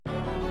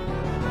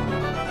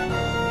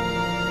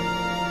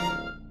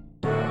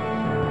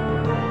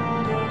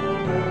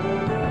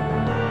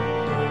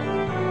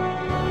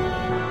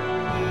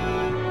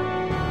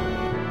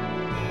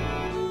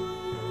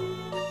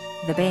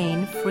the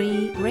Baen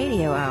Free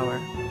Radio Hour.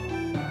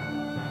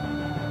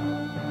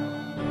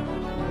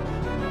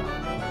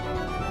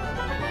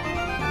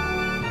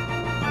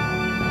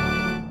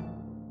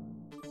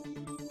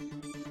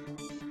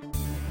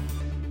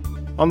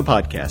 On the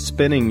podcast,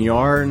 Spinning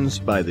Yarns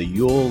by the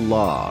Yule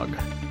Log,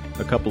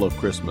 a couple of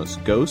Christmas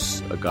ghosts,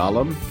 a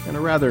golem, and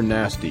a rather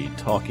nasty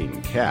talking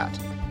cat.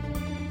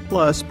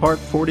 Plus, part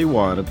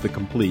 41 of the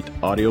complete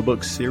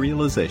audiobook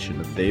serialization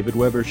of David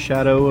Weber's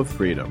Shadow of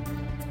Freedom.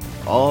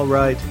 All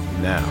right,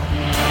 now.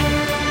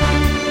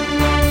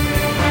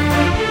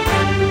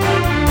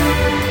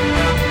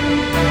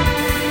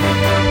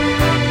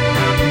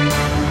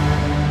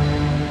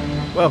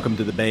 Welcome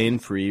to the Baen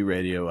Free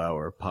Radio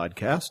Hour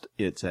podcast.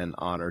 It's an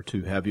honor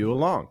to have you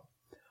along.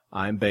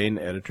 I'm Baen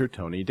editor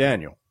Tony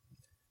Daniel.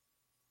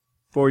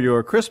 For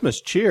your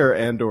Christmas cheer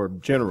and or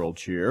general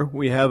cheer,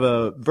 we have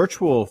a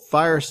virtual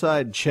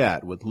fireside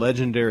chat with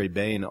legendary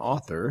Baen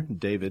author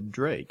David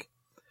Drake.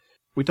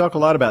 We talk a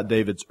lot about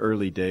David's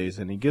early days,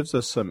 and he gives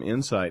us some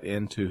insight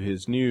into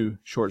his new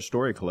short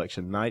story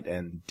collection, Night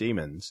and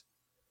Demons.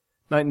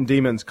 Night and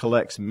Demons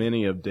collects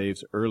many of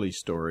Dave's early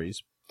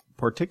stories,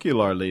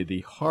 particularly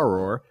the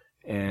horror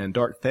and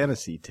dark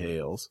fantasy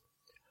tales.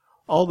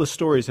 All the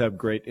stories have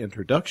great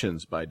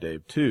introductions by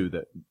Dave, too,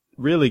 that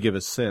really give a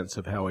sense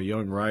of how a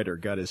young writer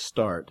got his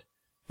start,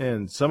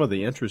 and some of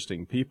the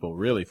interesting people,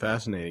 really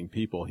fascinating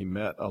people he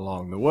met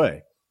along the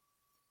way.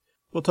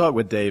 We'll talk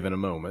with Dave in a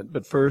moment,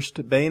 but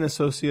first, Baen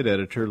Associate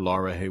Editor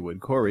Laura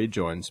Haywood-Corey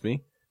joins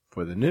me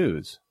for the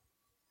news.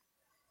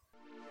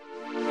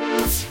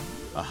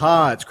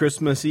 Aha, it's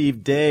Christmas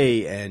Eve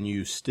day, and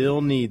you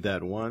still need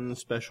that one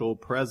special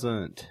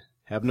present.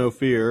 Have no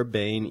fear,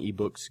 Baen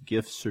eBooks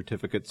gift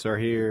certificates are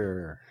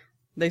here.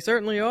 They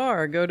certainly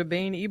are. Go to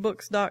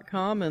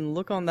BaenEbooks.com and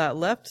look on that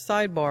left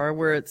sidebar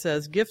where it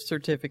says gift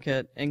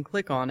certificate and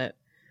click on it.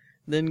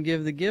 Then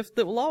give the gift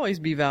that will always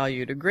be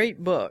valued, a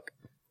great book.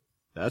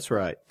 That's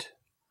right.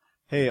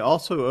 Hey,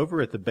 also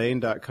over at the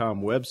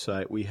Baen.com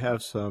website, we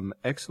have some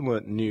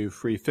excellent new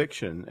free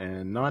fiction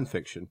and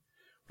nonfiction.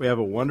 We have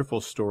a wonderful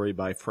story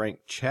by Frank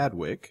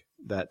Chadwick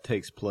that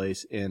takes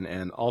place in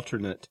an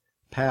alternate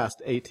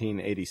past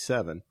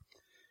 1887.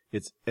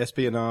 It's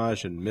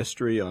espionage and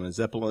mystery on a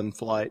Zeppelin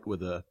flight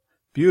with a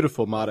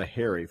beautiful Mata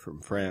Hari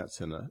from France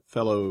and a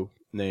fellow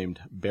named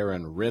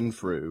Baron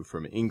Renfrew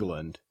from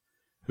England,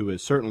 who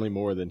is certainly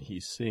more than he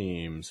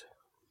seems.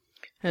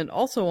 And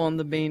also on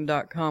the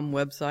Baen.com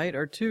website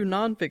are two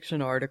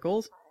nonfiction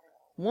articles.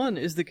 One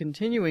is the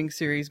continuing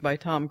series by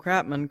Tom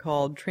Kratman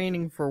called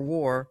Training for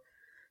War.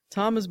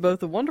 Tom is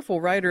both a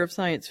wonderful writer of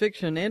science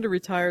fiction and a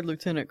retired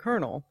lieutenant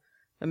colonel.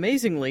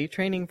 Amazingly,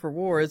 Training for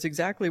War is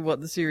exactly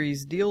what the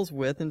series deals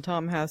with, and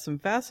Tom has some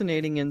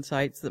fascinating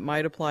insights that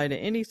might apply to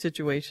any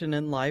situation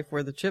in life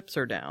where the chips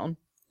are down.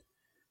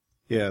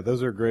 Yeah,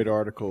 those are great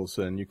articles,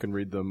 and you can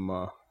read them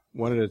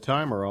one at a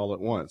time or all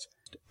at once.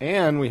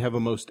 And we have a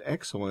most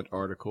excellent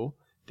article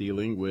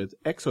dealing with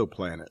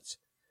exoplanets.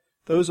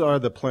 Those are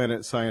the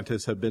planets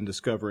scientists have been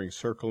discovering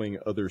circling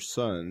other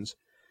suns,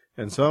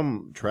 and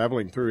some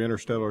traveling through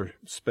interstellar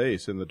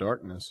space in the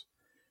darkness.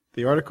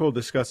 The article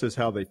discusses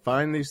how they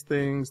find these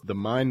things, the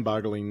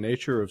mind-boggling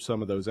nature of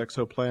some of those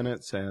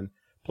exoplanets, and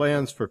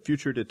plans for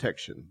future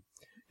detection.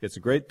 It's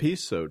a great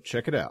piece, so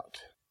check it out.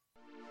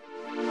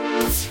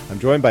 I'm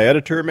joined by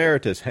Editor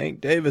Emeritus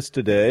Hank Davis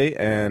today,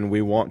 and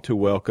we want to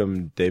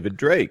welcome David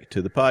Drake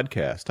to the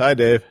podcast. Hi,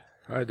 Dave.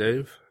 Hi,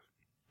 Dave.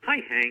 Hi,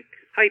 Hank.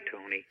 Hi,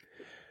 Tony.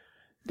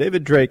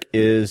 David Drake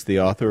is the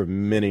author of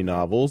many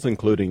novels,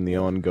 including the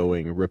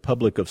ongoing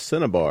Republic of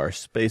Cinnabar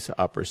space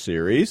opera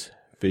series,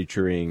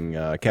 featuring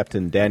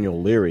Captain Daniel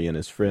Leary and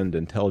his friend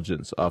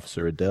intelligence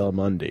officer Adele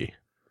Mundy.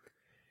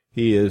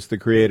 He is the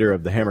creator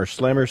of the Hammer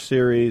Slammer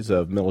series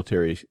of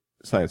military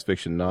science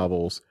fiction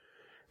novels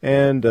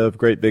and of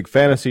great big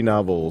fantasy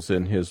novels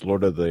in his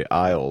Lord of the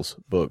Isles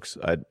books.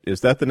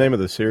 Is that the name of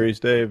the series,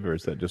 Dave, or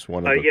is that just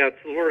one of the... Yeah,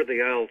 it's the Lord of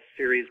the Isles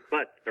series,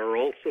 but there are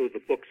also the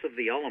Books of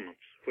the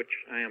Elements, which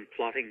I am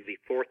plotting the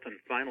fourth and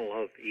final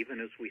of even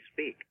as we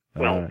speak.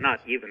 Well, not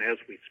even as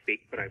we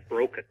speak, but I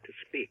broke it to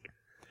speak.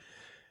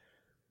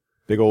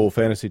 Big old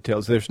fantasy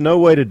tales. There's no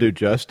way to do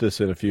justice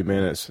in a few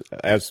minutes.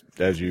 As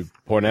you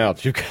point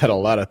out, you've got a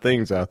lot of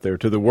things out there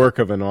to the work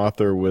of an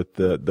author with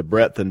the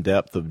breadth and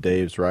depth of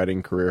Dave's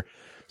writing career.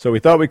 So we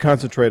thought we'd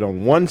concentrate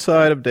on one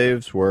side of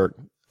Dave's work,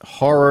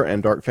 horror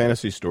and dark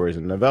fantasy stories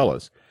and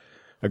novellas.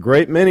 A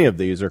great many of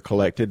these are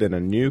collected in a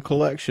new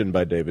collection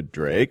by David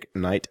Drake,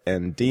 Night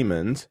and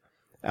Demons,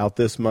 out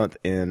this month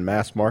in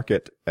mass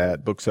market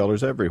at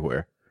booksellers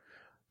everywhere.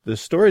 The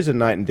stories in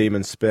Night and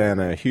Demons span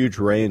a huge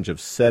range of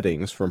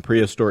settings, from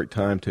prehistoric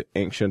time to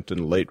ancient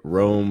and late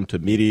Rome to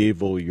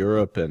medieval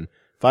Europe and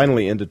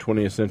finally into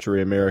 20th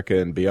century America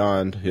and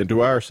beyond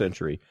into our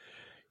century.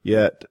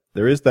 Yet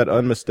there is that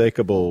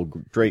unmistakable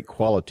Drake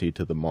quality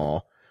to them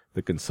all,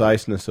 the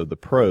conciseness of the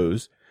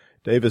prose.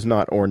 Dave is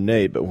not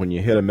ornate, but when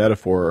you hit a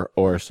metaphor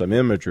or some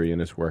imagery in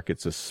his work,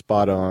 it's a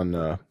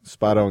spot-on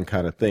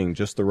kind of thing,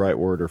 just the right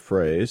word or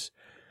phrase.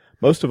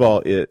 Most of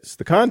all, it's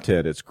the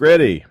content. It's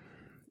gritty.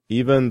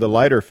 Even the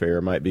lighter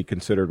fare might be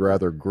considered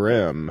rather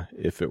grim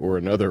if it were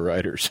another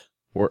writer's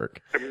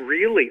work. I'm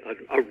really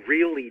a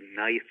really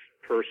nice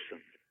person.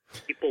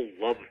 People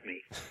love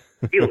me.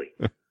 Really.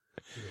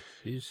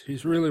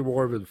 He's really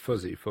warm and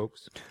fuzzy,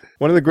 folks.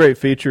 One of the great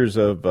features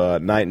of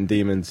Night and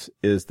Demons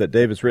is that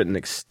Dave has written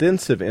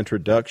extensive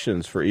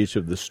introductions for each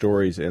of the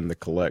stories in the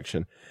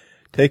collection.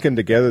 Taken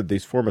together,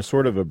 these form a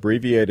sort of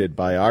abbreviated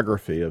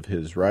biography of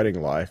his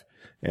writing life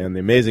and the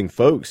amazing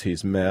folks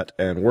he's met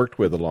and worked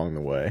with along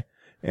the way,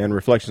 and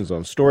reflections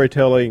on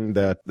storytelling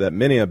that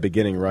many a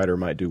beginning writer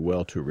might do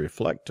well to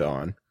reflect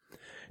on.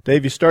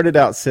 Dave, you started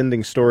out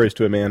sending stories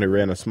to a man who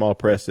ran a small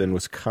press in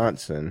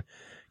Wisconsin.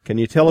 Can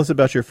you tell us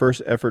about your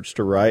first efforts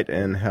to write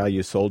and how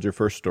you sold your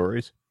first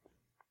stories?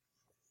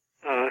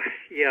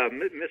 Yeah,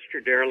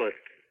 Mr. Derleth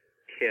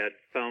had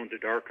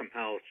founded Arkham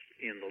House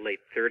in the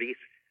late 30s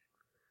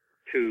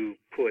to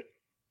put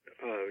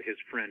his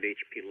friend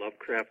H.P.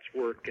 Lovecraft's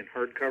work in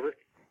hardcover.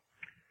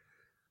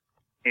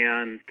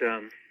 And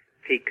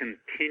he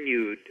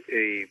continued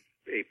a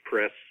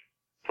press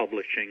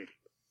publishing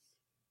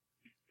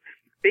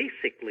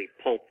basically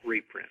pulp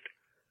reprint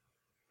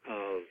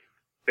of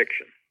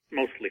fiction,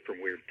 mostly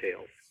from Weird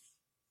Tales.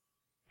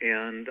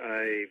 And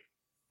I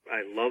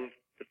loved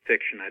the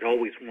fiction. I'd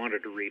always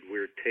wanted to read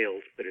Weird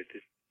Tales, but it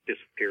just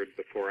disappeared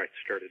before I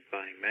started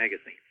buying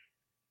magazines.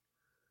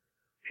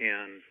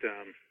 And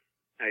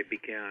I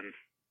began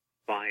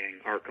buying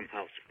Arkham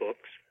House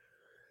books.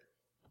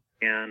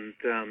 And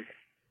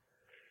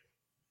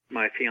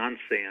my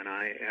fiancé and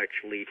I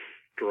actually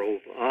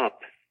drove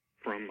up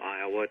from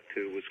Iowa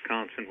to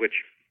Wisconsin,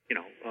 which,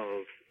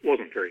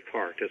 wasn't very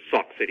far, to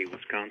Sauk City,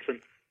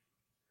 Wisconsin,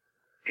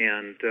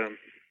 and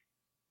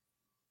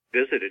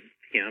visited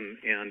him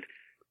and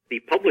the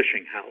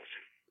publishing house.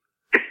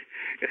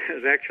 It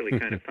was actually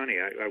kind of funny.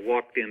 I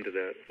walked into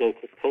the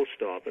local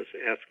post office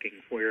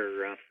asking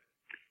where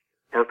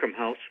Arkham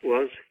House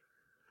was,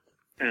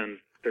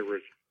 and there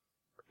was,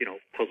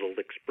 puzzled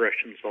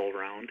expressions all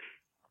around.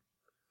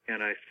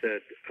 And I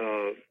said,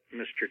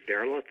 Mr.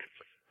 Derleth's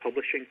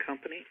publishing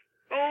company?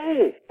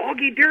 Oh,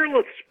 Augie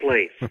Derleth's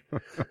place.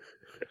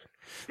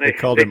 They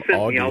called him sent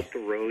Augie. Me out the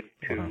road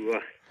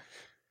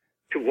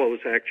to what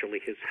was actually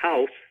his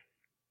house,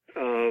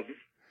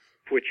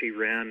 which he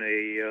ran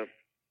a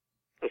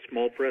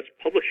small press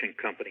publishing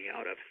company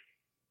out of.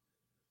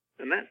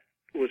 And that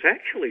was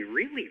actually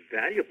really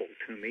valuable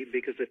to me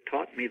because it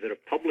taught me that a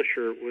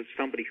publisher was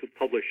somebody who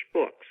published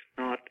books,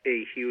 not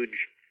a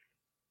huge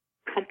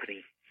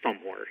company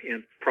somewhere,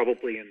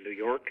 probably in New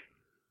York.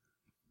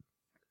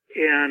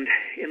 And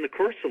in the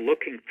course of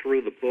looking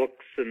through the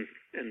books and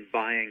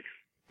buying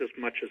as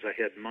much as I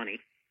had money,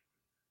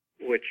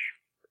 which,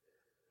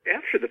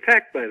 after the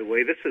fact, by the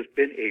way, this has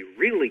been a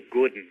really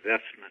good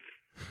investment.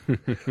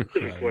 This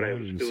is what I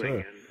was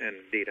doing, and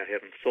indeed I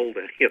haven't sold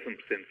any of them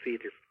since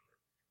either.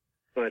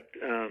 But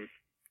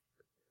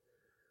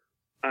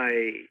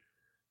I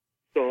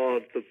saw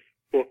the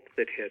book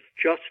that had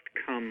just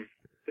come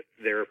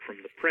there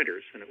from the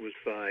printers, and it was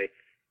by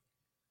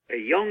a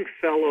young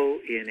fellow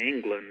in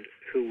England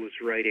who was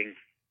writing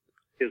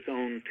his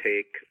own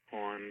take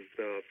on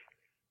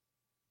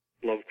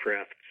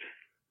Lovecraft's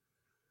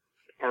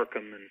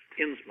Arkham and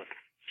Innsmouth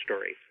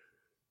stories.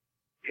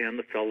 And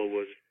the fellow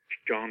was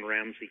John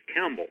Ramsey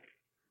Campbell,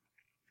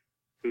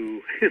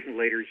 who in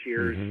later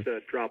years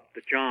dropped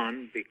the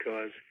John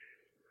because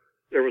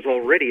there was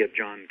already a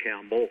John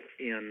Campbell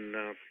in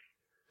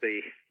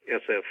the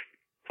SF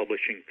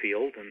publishing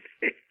field, and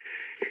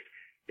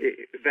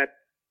that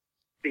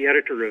the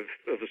editor of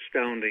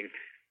Astounding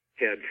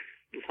had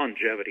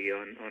longevity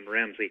on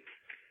Ramsey,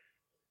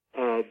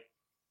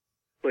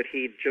 but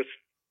his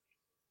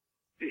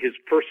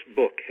first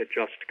book had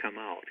just come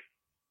out,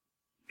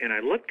 and I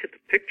looked at the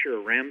picture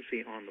of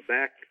Ramsey on the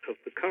back of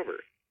the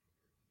cover,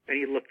 and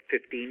he looked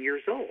 15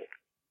 years old.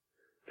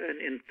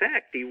 And in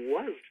fact, he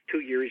was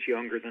 2 years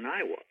younger than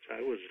I was.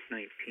 I was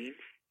 19.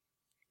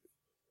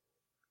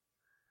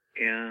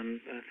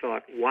 And I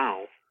thought,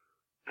 wow,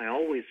 I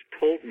always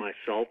told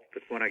myself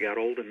that when I got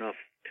old enough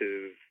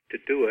to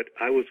do it,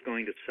 I was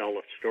going to sell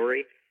a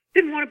story.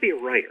 Didn't want to be a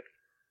writer,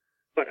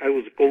 but I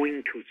was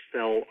going to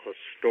sell a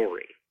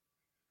story.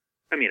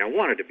 I mean, I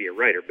wanted to be a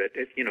writer, but,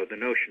 the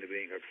notion of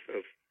being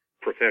a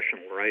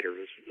professional writer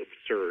was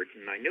absurd,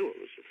 and I knew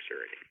it was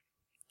absurd.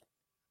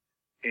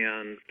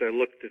 And I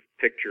looked at the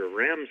picture of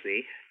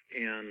Ramsey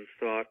and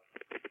thought,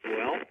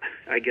 well,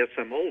 I guess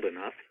I'm old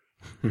enough.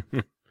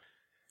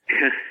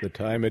 The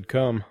time had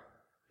come.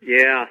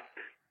 Yeah.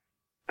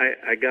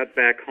 I got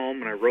back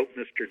home and I wrote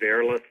Mr.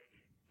 Derleth.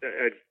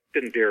 I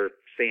didn't dare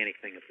say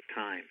anything at the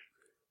time,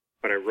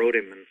 but I wrote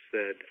him and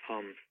said,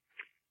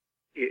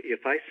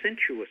 if I sent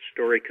you a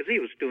story, because he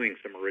was doing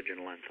some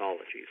original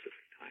anthologies at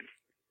the time,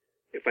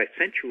 if I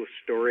sent you a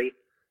story,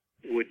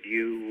 would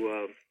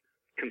you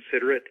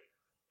consider it?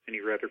 And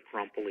he rather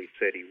grumpily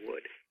said he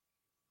would.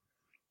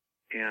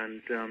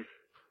 And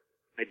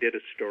I did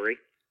a story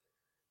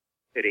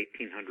at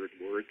 1,800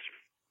 words,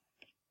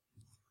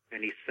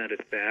 and he sent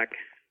it back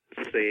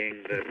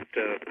saying that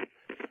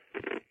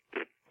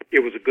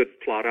it was a good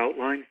plot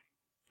outline.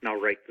 Now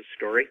write the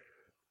story.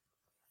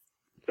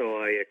 So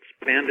I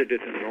expanded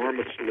it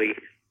enormously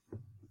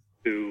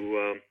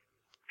to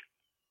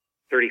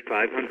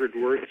 3,500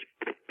 words.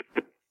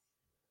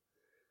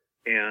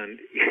 And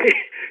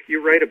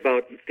you write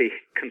about the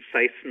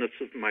conciseness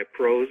of my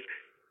prose.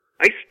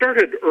 I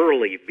started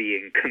early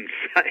being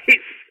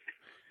concise.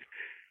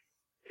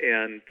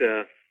 And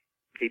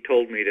he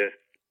told me to,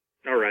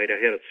 all right,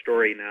 I had a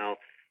story now.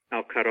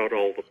 I'll cut out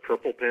all the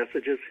purple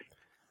passages.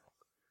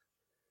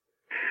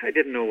 I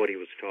didn't know what he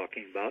was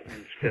talking about.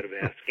 And instead of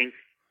asking,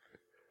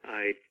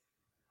 I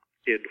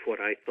did what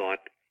I thought.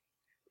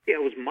 Yeah, I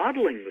was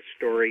modeling the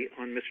story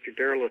on Mr.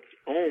 Derleth's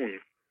own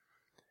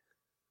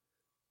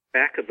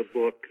back of the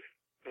book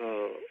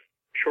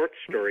short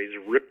stories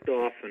ripped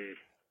off in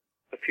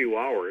a few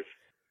hours.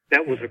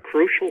 That was a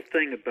crucial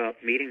thing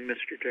about meeting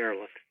Mr.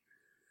 Derleth.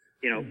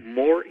 You know,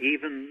 more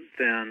even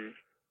than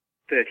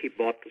that he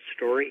bought the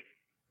story,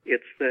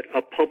 it's that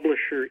a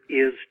publisher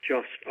is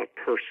just a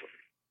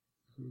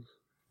person.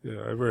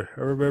 Yeah,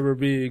 I remember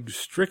being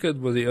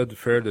stricken with the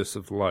unfairness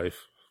of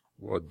life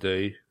one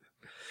day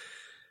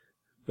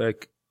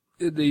back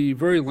in the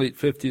very late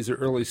 50s or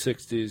early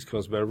 60s,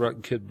 because my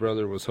rotten kid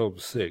brother was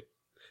homesick.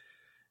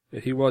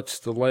 And he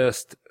watched the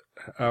last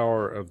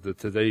hour of the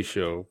Today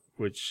Show,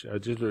 which I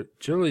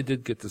generally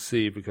did get to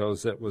see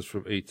because that was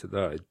from 8 to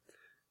 9.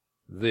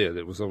 Then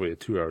it was only a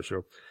 2-hour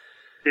show.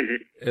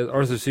 Mm-hmm. And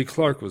Arthur C.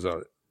 Clarke was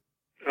on it.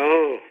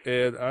 Oh.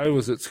 And I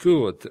was at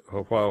school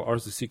while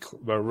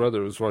my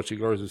brother was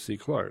watching Arthur C.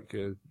 Clarke.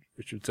 And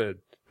Richard said,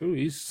 "Oh,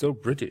 he's so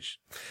British."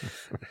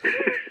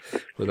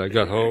 When I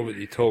got home and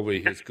he told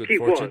me his good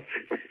fortune.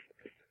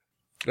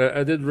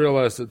 I didn't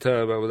realize at the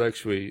time I would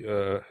actually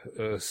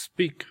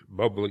speak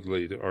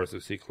bubblingly to Arthur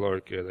C.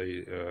 Clarke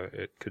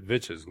at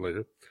conventions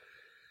later.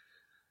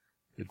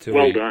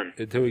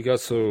 Until he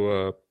got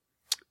so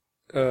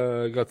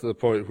got to the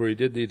point where he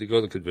didn't need to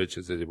go to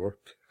conventions anymore.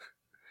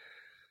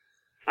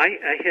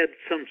 I had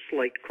some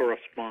slight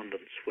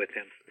correspondence with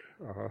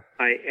him. Uh-huh.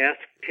 I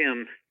asked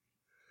him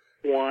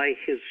why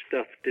his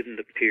stuff didn't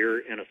appear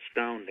in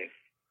Astounding,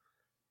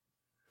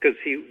 because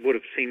he would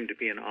have seemed to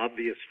be an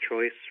obvious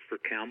choice for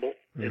Campbell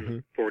in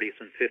the 40s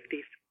and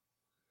 50s.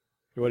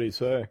 What did he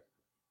say?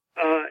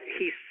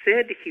 He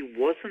said he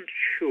wasn't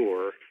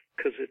sure,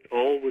 because it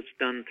all was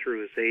done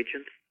through his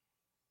agent,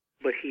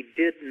 but he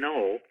did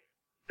know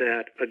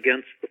that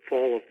Against the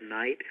Fall of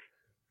Night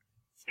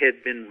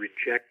had been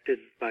rejected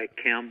by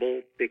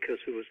Campbell because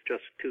it was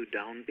just too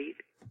downbeat.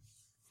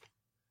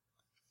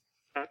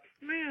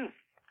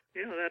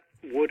 That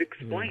would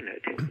explain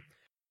it.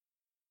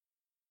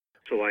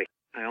 So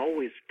I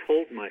always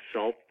told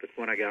myself that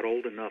when I got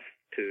old enough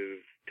to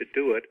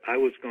do it, I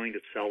was going to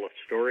sell a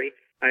story.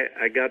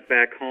 I got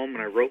back home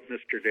and I wrote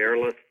Mr.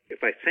 Derleth,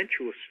 if I sent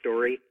you a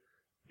story,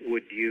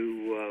 would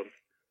you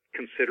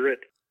consider it?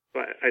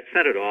 I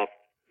sent it off,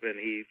 and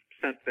he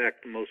sent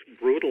back the most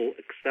brutal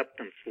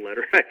acceptance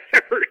letter I've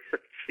ever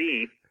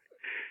seen.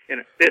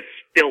 And this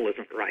still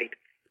isn't right.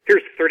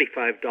 Here's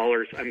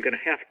 $35. I'm going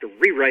to have to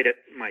rewrite it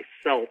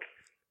myself.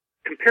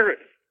 Compare it,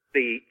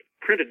 the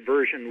printed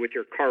version, with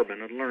your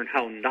carbon and learn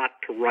how not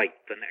to write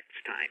the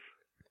next time.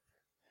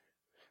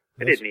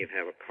 I didn't even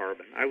have a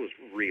carbon. I was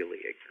really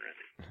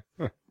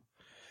ignorant.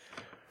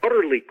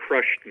 Utterly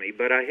crushed me,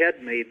 but I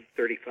had made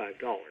 $35.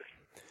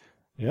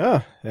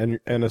 Yeah, and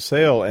a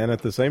sale, and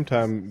at the same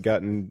time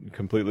gotten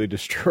completely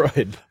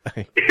destroyed.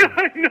 Yeah,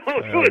 I know.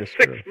 It was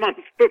 6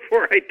 months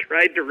before I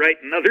tried to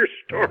write another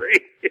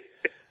story.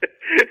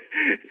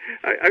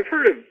 I've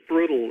heard of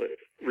brutal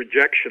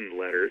rejection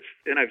letters,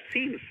 and I've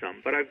seen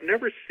some, but I've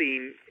never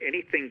seen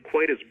anything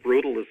quite as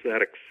brutal as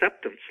that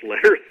acceptance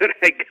letter that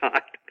I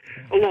got,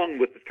 along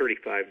with the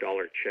 $35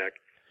 check.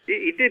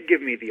 He did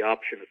give me the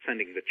option of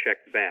sending the check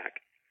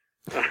back.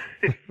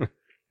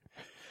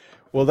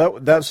 Well,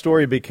 that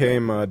story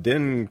became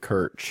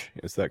Denkirch.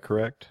 Is that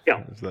correct?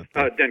 Yeah,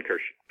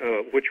 Denkirch,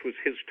 which was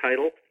his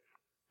title,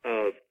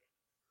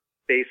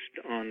 based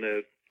on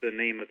the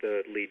name of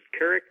the lead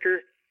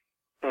character.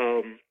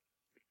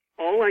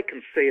 All I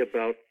can say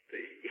about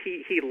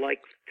he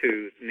liked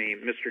to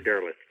name, Mr.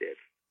 Derleth did.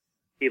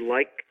 He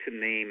liked to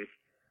name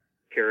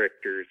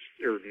characters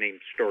or name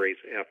stories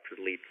after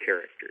lead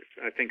characters.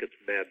 I think it's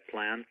a bad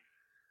plan.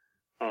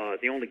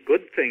 The only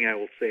good thing I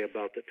will say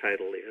about the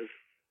title is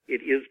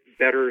it is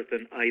better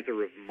than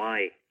either of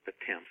my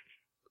attempts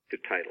to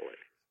title it.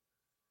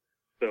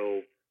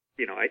 So,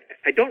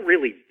 I don't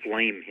really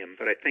blame him,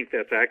 but I think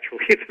that's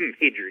actually the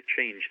major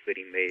change that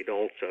he made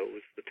also,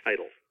 was the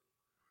title.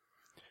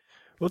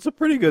 Well, it's a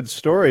pretty good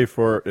story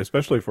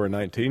especially for a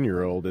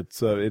 19-year-old.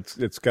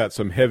 It's got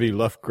some heavy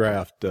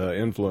Lovecraft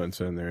influence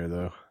in there,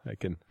 though.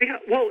 Yeah,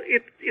 well,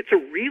 it's a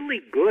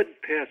really good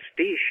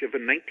pastiche of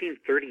a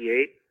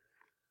 1938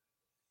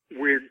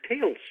 Weird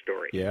Tales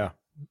story. Yeah.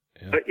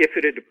 If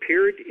it had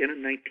appeared in a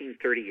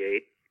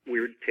 1938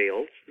 Weird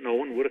Tales, no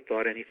one would have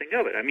thought anything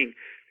of it. I mean,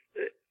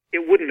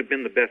 it wouldn't have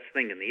been the best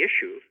thing in the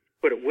issue,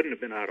 but it wouldn't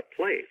have been out of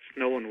place.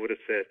 No one would have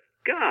said,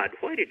 "God,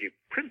 why did you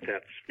print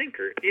that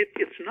stinker?"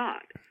 It's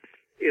not.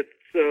 It's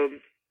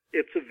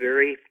it's a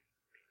very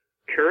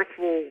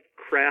careful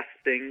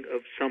crafting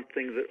of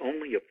something that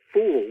only a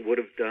fool would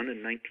have done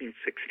in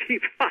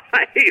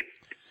 1965.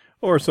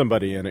 Or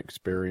somebody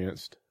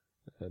inexperienced.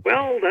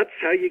 Well, that's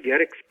how you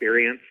get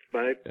experience,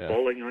 by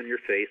falling on your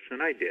face,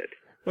 and I did.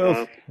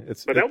 Well,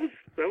 that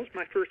was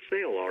my first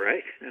sale, all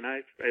right. And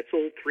I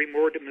sold 3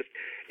 more to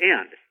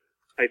and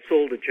I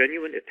sold a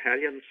genuine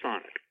Italian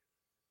sonnet.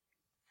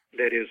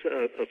 That is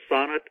a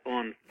sonnet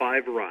on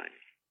 5 rhymes.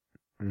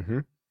 Mm-hmm.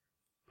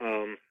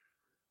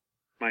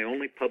 My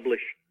only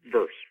published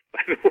verse,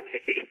 by the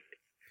way.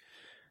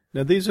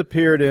 Now these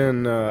appeared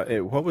in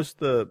what was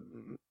the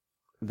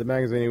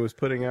magazine he was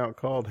putting out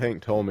called?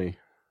 Hank told me.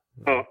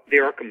 The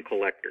Arkham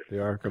Collector. The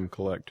Arkham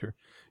Collector,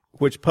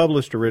 which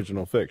published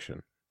original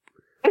fiction.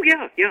 Oh,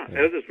 yeah.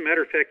 As a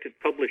matter of fact, it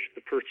published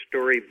the first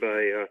story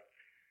by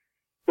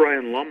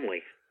Brian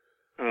Lumley,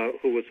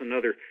 who was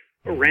another.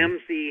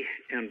 Ramsey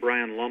and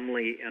Brian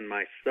Lumley and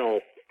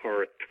myself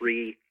are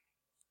 3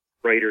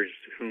 writers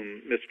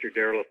whom Mr.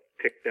 Derleth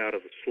picked out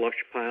of the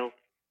slush pile,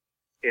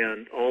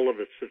 and all of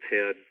us have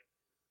had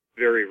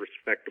very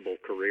respectable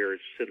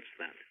careers since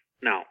then.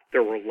 Now,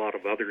 there were a lot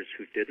of others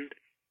who didn't,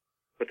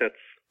 but that's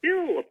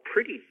still a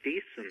pretty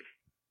decent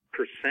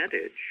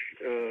percentage,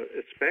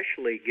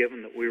 especially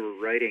given that we were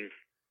writing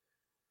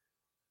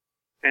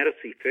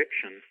fantasy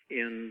fiction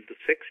in the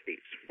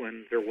 60s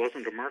when there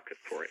wasn't a market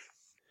for it.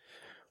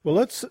 Well,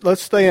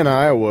 let's stay in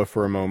Iowa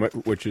for a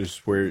moment, which is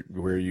where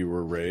you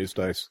were raised,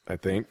 I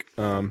think.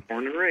 Born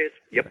and raised,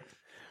 yep.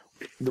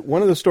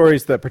 One of the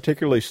stories that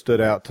particularly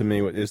stood out to me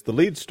is the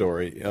lead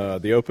story,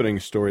 the opening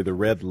story, The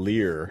Red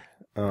Lear.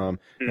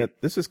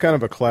 This is kind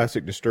of a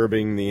classic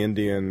disturbing the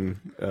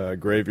Indian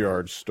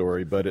graveyard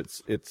story, but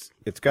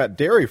it's got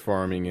dairy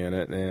farming in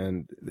it,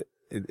 and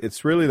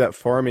it's really that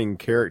farming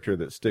character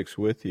that sticks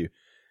with you.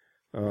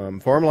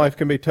 Farm life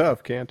can be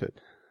tough, can't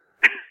it?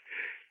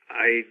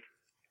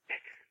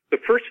 The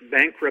first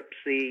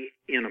bankruptcy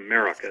in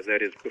America,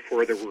 that is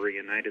before there were a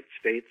United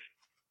States,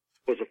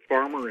 was a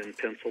farmer in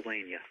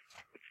Pennsylvania.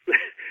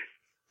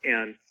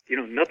 And,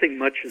 nothing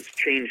much has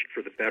changed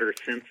for the better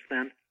since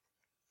then.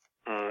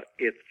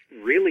 It's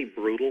really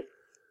brutal.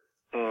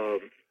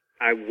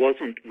 I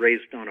wasn't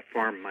raised on a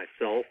farm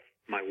myself.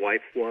 My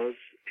wife was,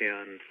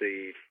 and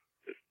the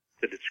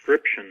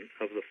description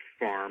of the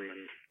farm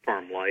and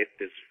farm life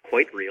is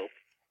quite real.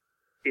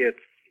 It's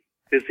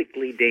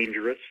physically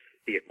dangerous.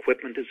 The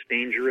equipment is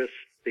dangerous.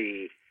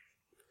 The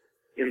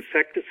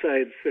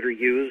insecticides that are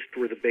used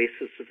were the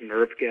basis of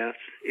nerve gas.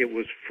 It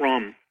was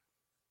from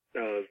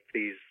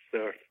these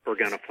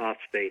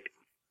organophosphate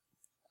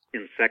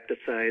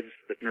insecticides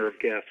that nerve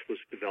gas was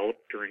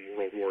developed during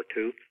World War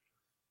II.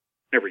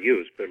 Never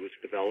used, but it was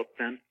developed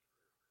then.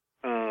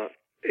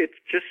 It's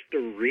just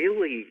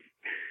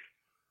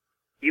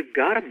you've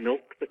got to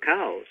milk the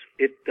cows.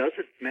 It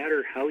doesn't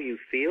matter how you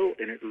feel,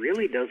 and it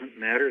really doesn't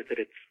matter that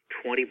it's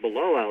 20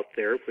 below out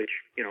there, which,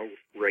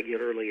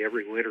 regularly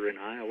every winter in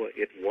Iowa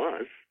it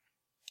was.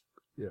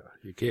 Yeah,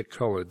 you can't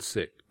call it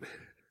sick.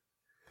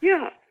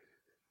 Yeah,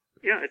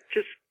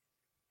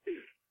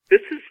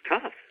 this is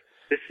tough.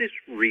 This is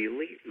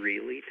really,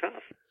 really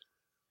tough.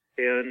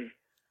 And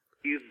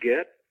you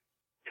get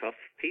tough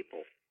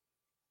people.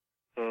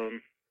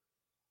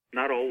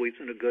 Not always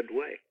in a good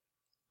way.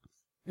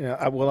 Yeah,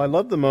 I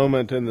love the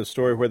moment in the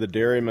story where the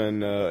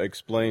dairyman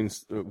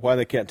explains why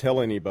they can't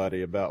tell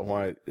anybody about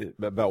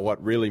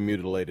what really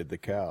mutilated the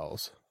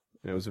cows.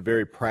 It was a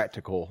very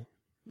practical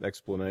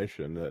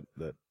explanation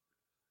that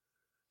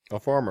a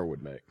farmer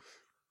would make.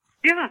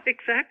 Yeah,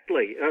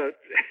 exactly.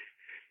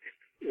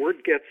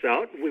 Word gets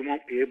out, we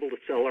won't be able to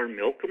sell our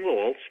milk, and we'll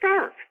all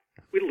starve.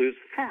 We lose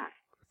the farm.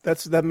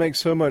 That makes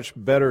so much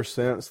better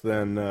sense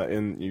than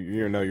in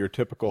your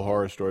typical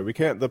horror story.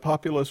 The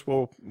populace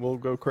will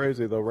go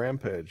crazy. They'll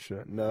rampage.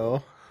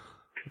 No,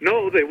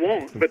 they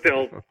won't. But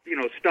they'll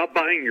stop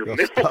buying your milk.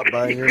 Stop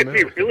buying your milk.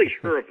 You can be really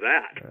sure of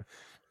that.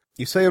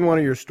 You say in one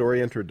of your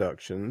story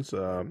introductions,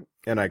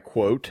 and I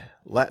quote,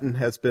 "Latin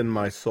has been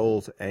my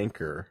soul's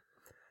anchor."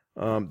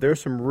 There's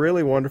some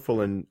really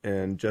wonderful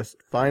and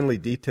just finely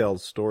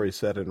detailed stories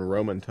set in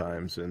Roman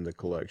times in the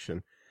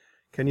collection.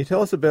 Can you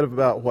tell us a bit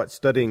about what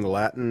studying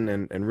Latin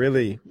and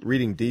really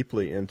reading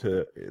deeply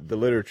into the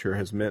literature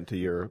has meant to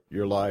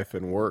your life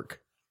and work?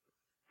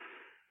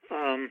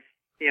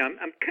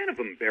 I'm kind of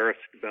embarrassed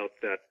about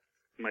that,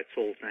 my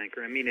soul's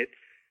anchor. I mean,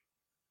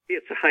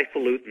 it's a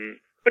highfalutin,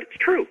 but it's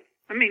true.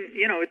 I mean,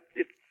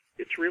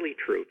 it's really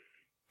true.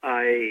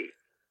 I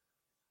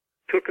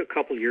took a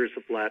couple years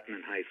of Latin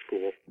in high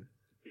school,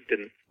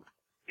 didn't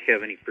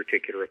have any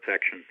particular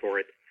affection for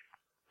it.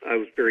 I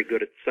was very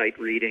good at sight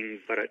reading,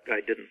 but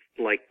I didn't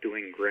like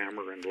doing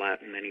grammar in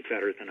Latin any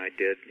better than I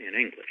did in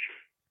English.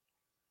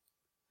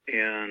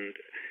 And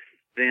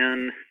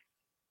then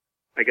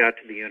I got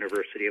to the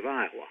University of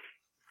Iowa,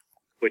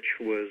 which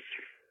was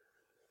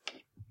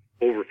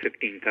over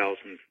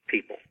 15,000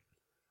 people.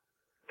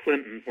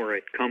 Clinton, where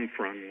I'd come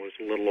from, was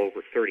a little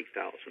over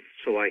 30,000.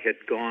 So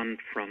I'd gone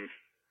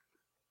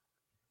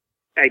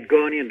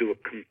into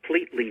a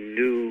completely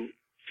new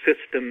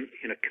system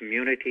in a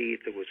community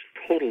that was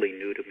totally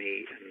new to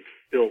me and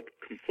built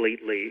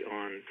completely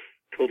on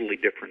totally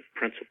different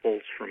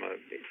principles from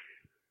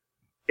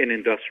an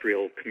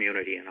industrial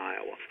community in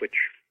Iowa, which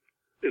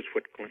is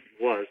what Clinton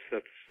was.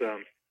 That's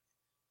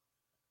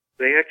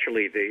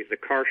the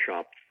car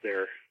shops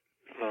there,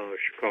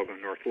 Chicago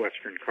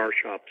Northwestern car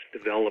shops,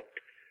 developed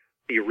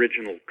the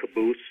original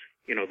caboose,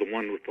 the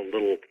one with the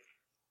little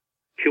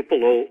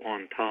cupola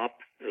on top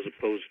as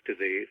opposed to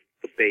the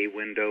bay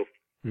window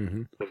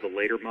of the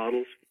later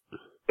models.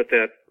 But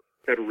that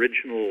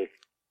original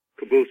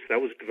caboose,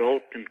 that was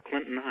developed in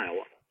Clinton,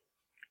 Iowa.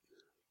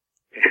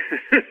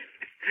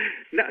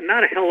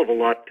 Not a hell of a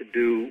lot to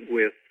do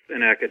with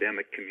an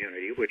academic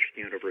community, which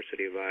the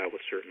University of Iowa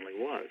certainly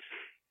was.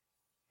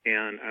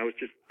 And I was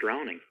just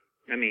drowning.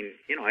 I mean,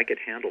 I could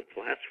handle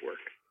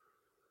classwork,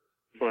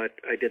 but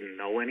I didn't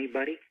know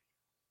anybody.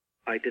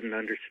 I didn't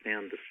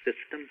understand the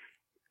system.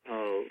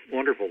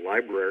 Wonderful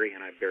library,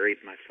 and I buried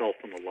myself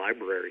in the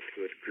library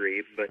to a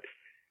degree, but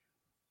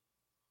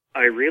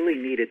I really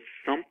needed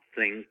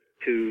something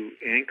to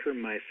anchor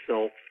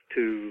myself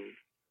to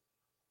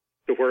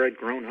where I'd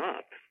grown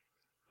up.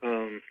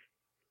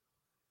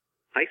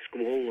 High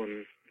school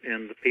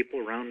and the people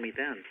around me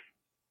then.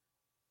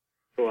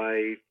 So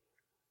I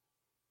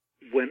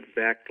went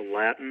back to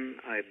Latin.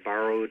 I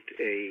borrowed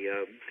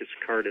a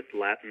discarded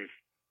Latin,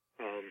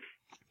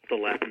 the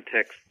Latin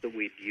text that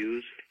we'd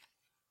used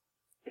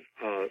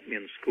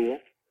in school.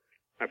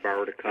 I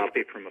borrowed a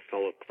copy from a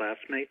fellow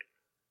classmate,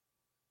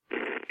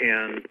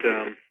 and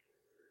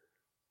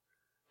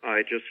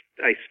I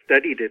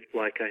studied it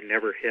like I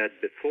never had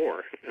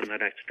before, and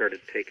then I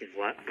started taking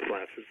Latin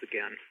classes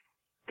again,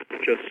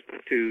 just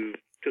to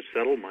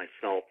settle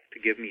myself, to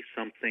give me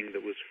something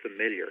that was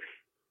familiar.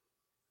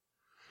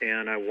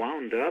 And I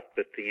wound up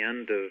at the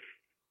end of,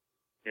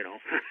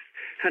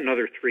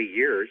 another 3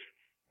 years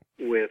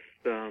with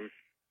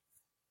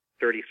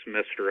 30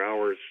 semester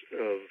hours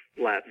of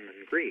Latin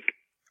and Greek.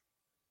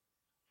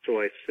 So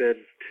I said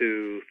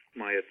to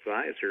my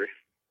advisor,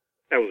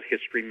 I was a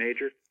history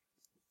major,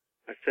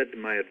 I said to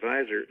my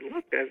advisor,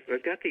 look,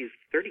 I've got these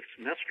 30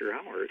 semester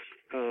hours.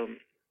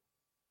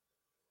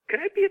 Can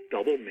I be a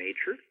double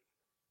major?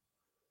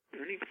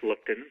 And he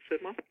looked at it and said,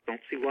 well,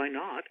 don't see why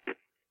not.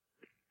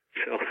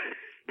 So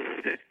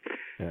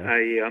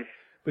yeah.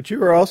 But you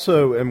were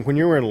also, and when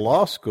you were in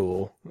law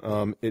school,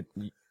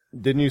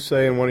 didn't you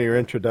say in one of your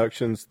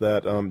introductions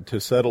that to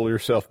settle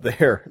yourself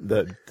there,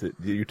 that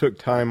you took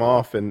time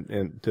off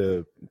and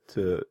to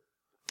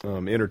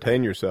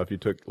entertain yourself, you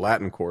took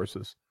Latin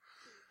courses?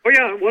 Oh,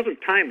 yeah, it wasn't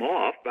time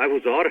off. I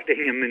was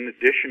auditing him in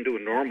addition to a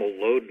normal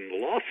load in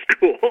law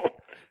school.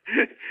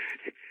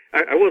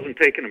 I wasn't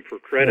taking him for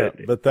credit.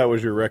 Yeah, but that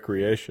was your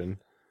recreation.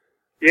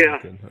 Yeah,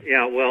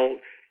 well,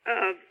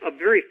 a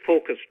very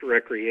focused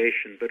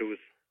recreation, but it was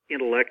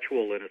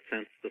intellectual in a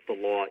sense that the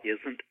law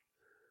isn't.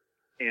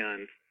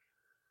 And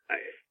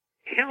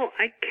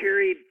I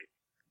carried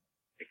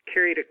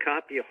a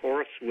copy of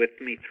Horace with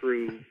me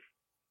through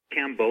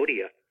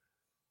Cambodia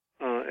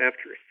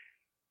after.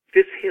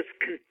 This has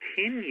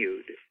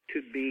continued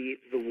to be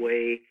the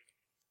way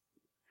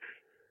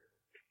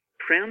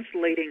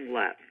translating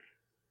Latin,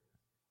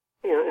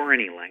 or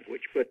any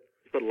language, but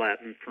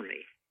Latin for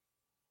me,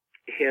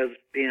 has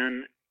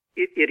been,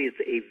 it is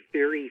a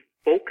very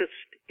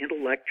focused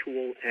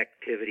intellectual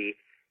activity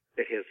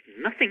that has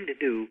nothing to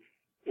do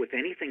with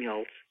anything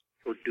else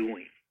or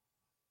doing.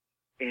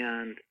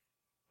 And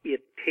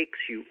it takes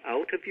you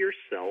out of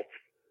yourself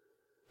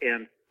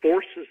and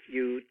forces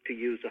you to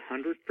use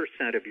 100%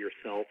 of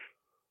yourself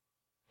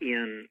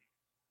in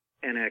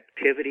an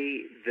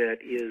activity that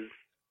is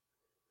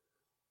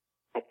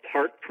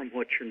apart from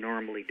what you're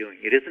normally doing.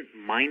 It isn't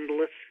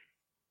mindless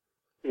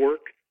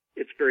work.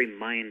 It's very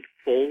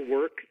mindful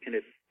work, and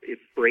it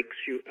breaks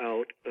you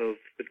out of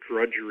the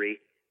drudgery.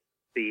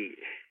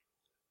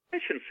 I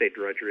shouldn't say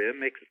drudgery. That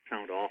makes it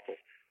sound awful.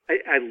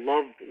 I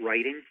love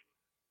writing,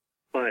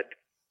 but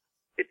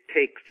it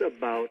takes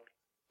about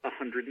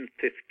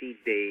 150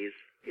 days.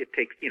 It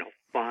takes,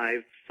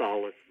 5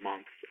 solid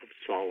months of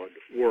solid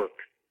work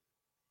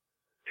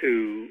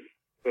to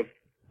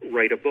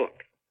write a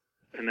book.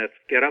 And that's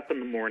get up in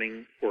the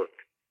morning,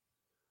 work.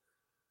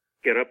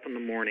 Get up in the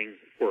morning,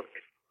 work.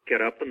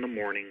 Get up in the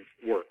morning,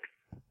 work.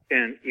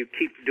 And you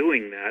keep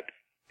doing that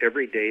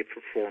every day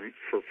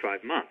for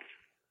 5 months.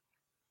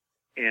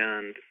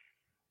 And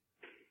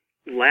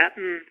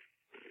Latin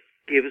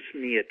gives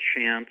me a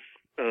chance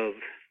of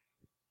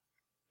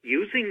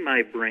using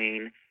my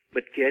brain,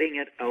 but getting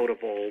it out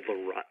of all the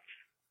ruts.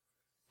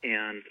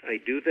 And I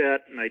do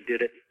that, and I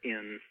did it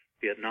in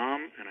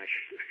Vietnam, and I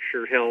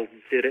sure hell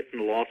did it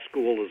in law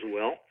school as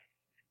well.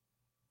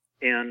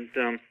 And,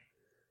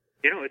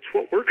 it's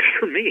what works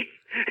for me.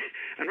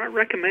 I'm not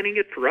recommending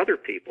it for other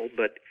people,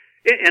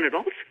 and it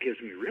also gives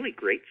me really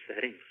great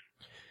settings.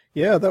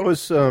 Yeah, that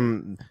was,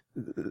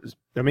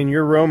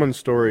 your Roman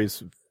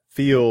stories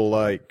feel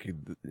like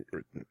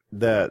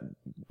that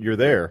you're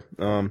there.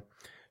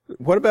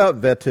 What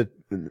about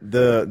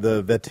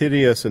The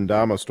Vetidius and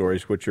Dama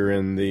stories, which are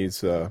in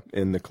these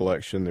in the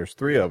collection, there's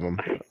 3 of them.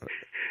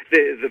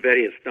 The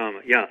Vetidius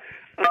Dama, yeah.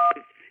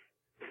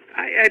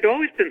 I'd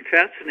always been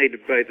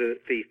fascinated by the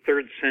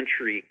 3rd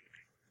century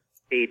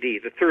AD,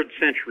 the 3rd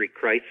century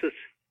crisis,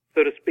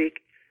 so to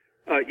speak.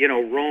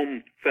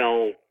 Rome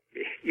fell.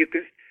 You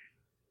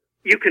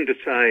can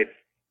decide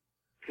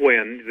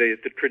when.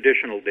 The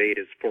traditional date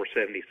is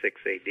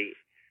 476 AD.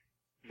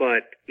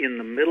 But in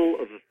the middle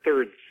of the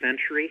 3rd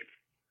century,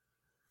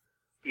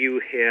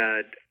 you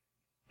had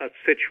a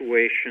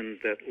situation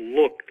that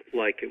looked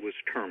like it was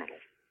terminal.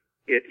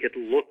 It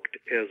looked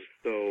as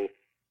though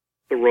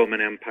the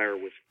Roman Empire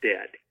was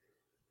dead.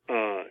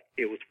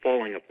 It was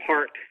falling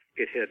apart.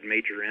 It had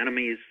major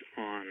enemies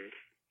on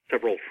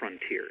several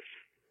frontiers.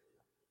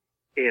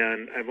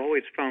 And I've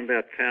always found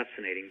that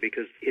fascinating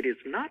because it is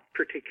not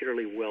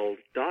particularly well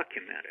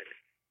documented.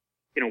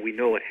 We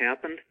know it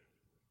happened,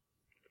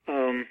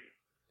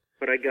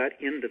 but I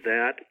got into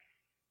that,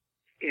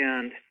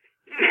 and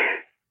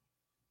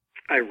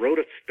I wrote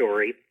a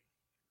story,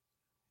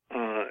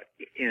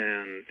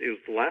 and it was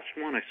the last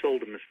one I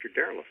sold to Mr.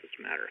 Derleth, as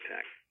a matter of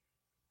fact.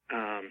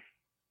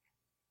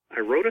 I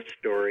wrote a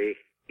story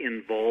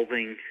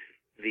involving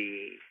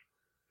the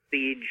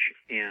siege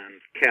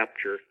and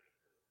capture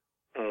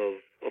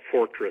of a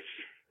fortress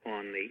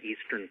on the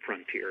eastern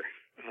frontier,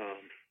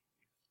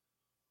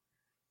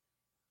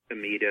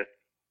 Amida,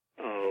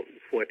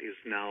 what is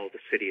now the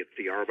city of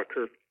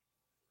Diyarbakir,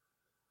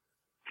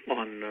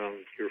 on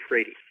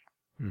Euphrates.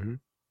 Mm-hmm.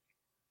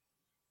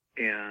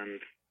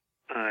 And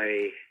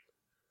I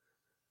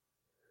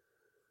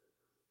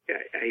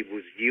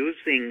was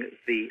using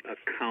the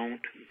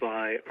account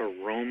by a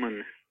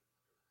Roman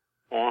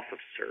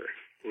officer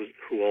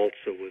who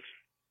also was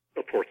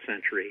a 4th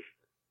century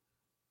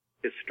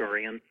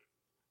historian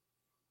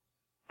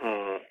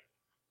of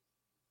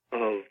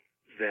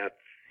that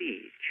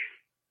siege.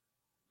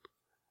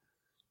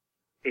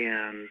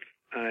 And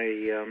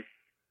I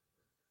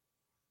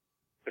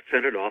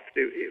sent it off.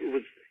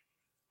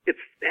 It's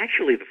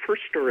actually the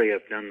first story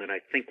I've done that I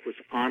think was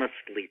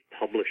honestly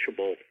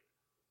publishable.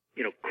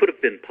 Could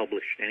have been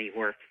published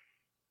anywhere.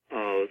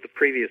 The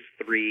previous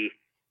 3,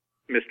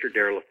 Mr.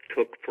 Derleth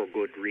took for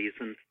good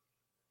reason,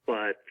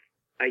 but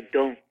I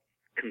don't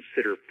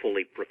consider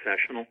fully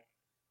professional.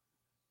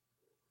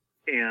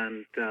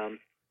 And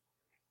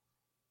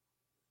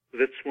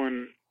this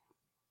one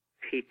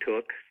he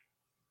took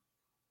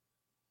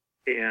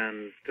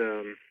and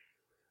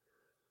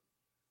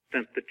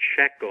sent the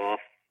check off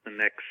the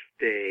next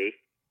day,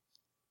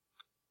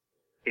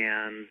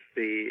 and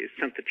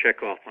sent the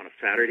check off on a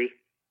Saturday,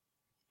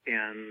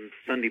 and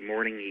Sunday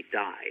morning he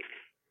died,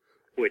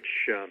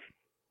 which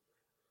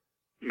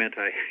meant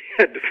I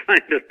had to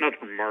find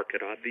another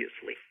market,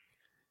 obviously.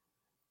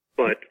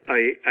 But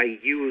I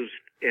used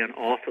an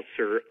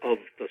officer of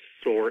the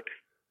sort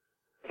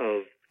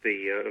of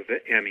the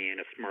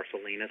Ammianus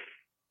Marcellinus,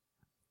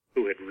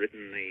 who had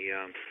written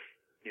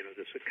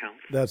this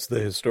account. That's the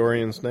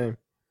historian's name?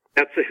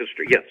 That's the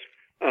history, yes.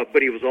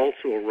 But he was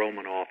also a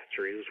Roman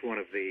officer. He was one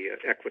of the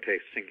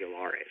Equites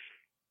Singulares.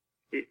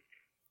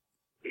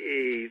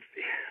 A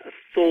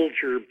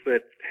soldier,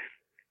 but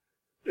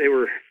they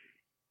were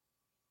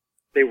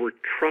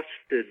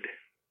trusted.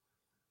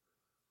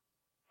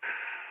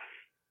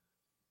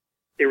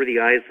 They were the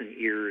eyes and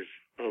ears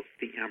of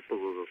the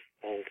emperor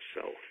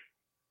also.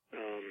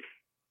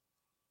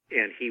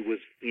 And he was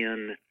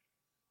in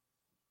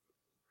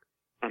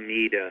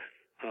Amida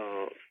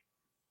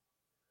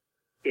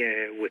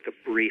with a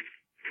brief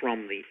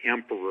from the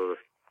emperor.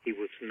 He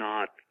was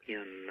not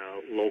in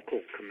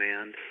local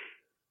command.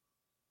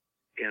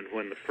 And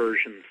when the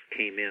Persians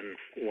came in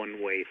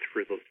one way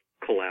through the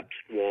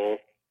collapsed wall,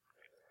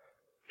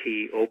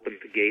 he opened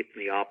the gate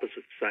on the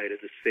opposite side of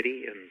the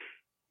city and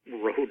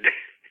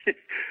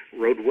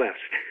rode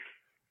west,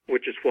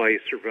 which is why he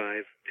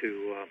survived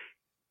to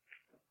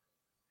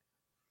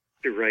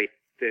write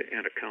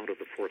an account of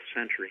the 4th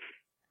century.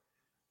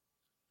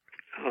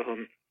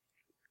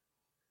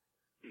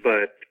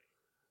 But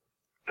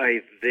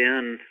I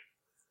then,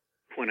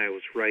 when I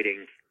was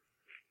writing,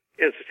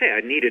 as I say,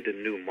 I needed a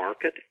new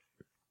market.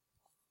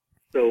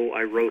 So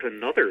I wrote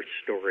another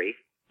story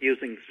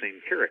using the same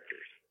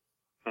characters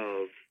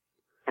of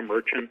a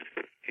merchant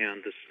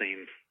and the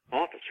same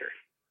officer.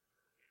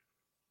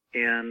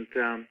 And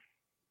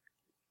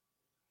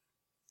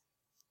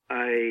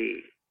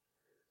I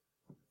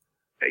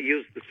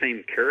used the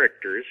same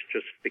characters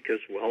just because,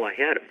 well, I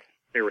had them.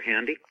 They were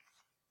handy.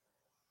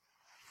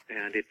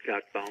 And it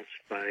got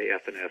bounced by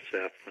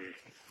FNSF and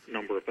a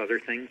number of other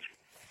things.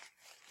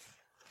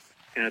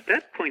 And at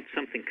that point,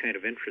 something kind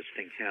of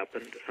interesting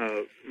happened.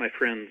 My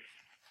friends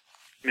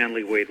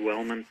Manly Wade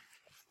Wellman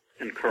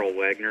and Carl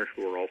Wagner,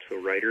 who are also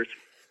writers,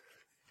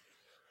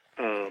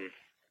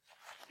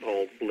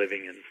 all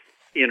living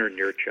in or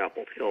near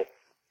Chapel Hill,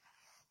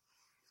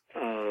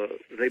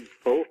 they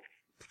both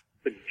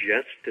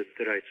suggested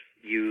that I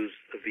use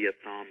a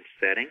Vietnam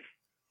setting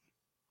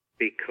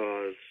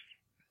because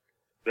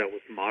that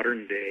was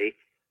modern day,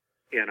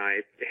 and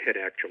I had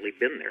actually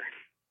been there.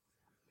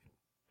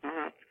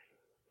 Well,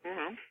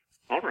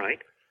 all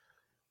right.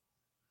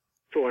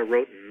 So I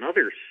wrote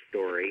another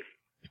story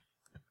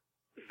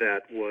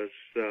that was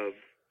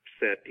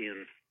set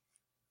in,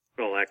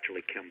 well,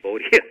 actually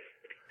Cambodia.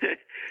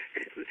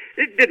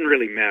 It didn't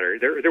really matter.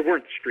 There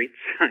weren't street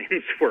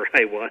signs where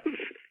I was.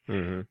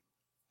 Mm-hmm.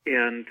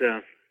 And,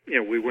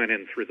 we went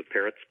in through the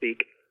Parrot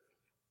Speak,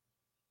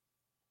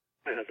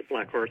 the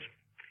Black Horse.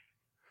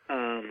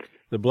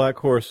 The Black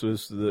Horse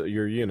is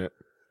your unit.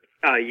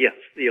 Yes,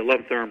 the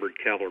 11th Armored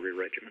Cavalry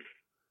Regiment.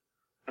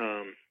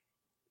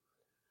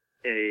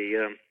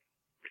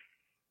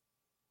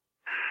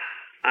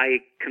 I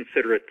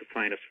consider it the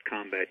finest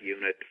combat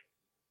unit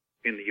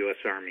in the U.S.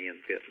 Army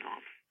in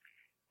Vietnam.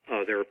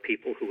 There are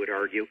people who would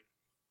argue,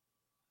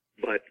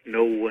 but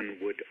no one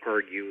would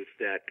argue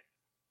that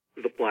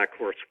the Black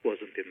Horse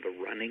wasn't in the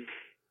running.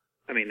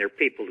 I mean, there are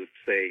people who'd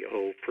say,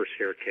 oh, First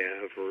Air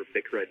Cav or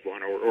Big Red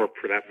One, or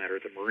for that matter,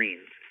 the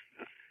Marines.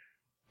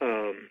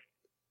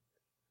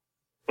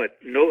 But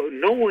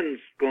no one's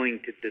going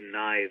to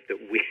deny that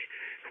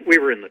we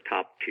were in the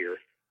top tier,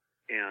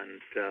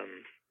 and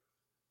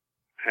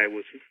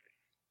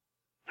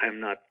I'm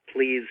not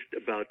pleased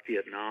about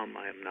Vietnam.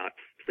 I am not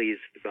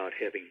pleased about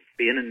having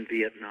been in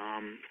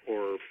Vietnam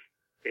or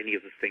any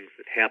of the things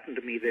that happened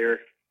to me there,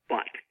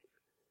 but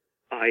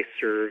I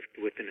served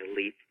with an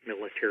elite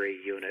military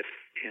unit,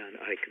 and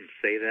I can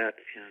say that,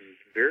 and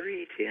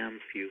very damn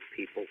few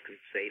people can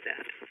say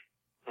that.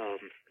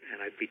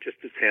 And I'd be just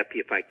as happy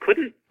if I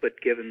couldn't, but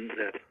given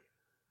that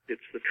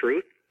it's the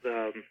truth,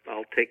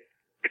 I'll take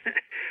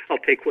I'll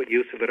take what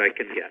use of it I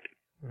can get.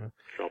 Yeah.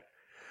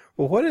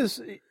 Well,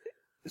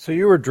 so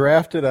you were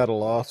drafted out of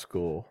law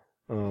school.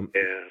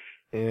 Yes.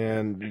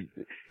 And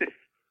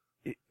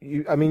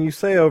you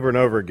say over and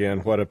over again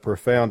what a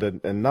profound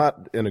and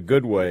not in a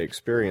good way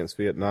experience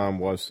Vietnam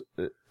was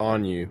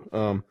on you.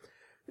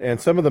 And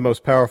some of the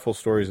most powerful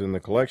stories in the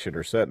collection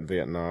are set in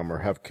Vietnam or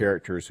have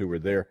characters who were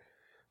there.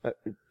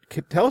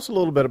 Tell us a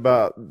little bit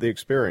about the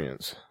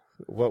experience.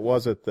 What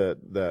was it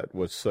that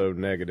was so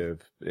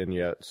negative and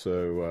yet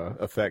so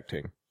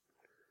affecting?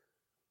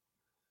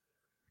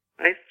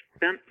 I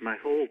spent my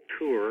whole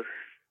tour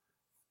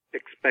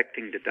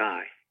expecting to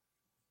die.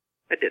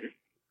 I didn't.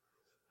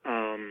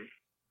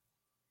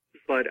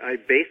 But I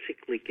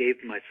basically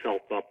gave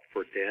myself up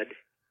for dead.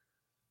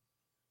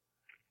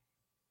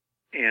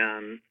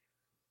 And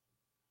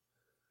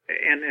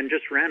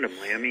just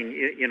randomly. I mean,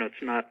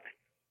 it's not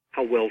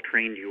how well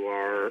trained you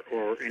are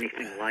or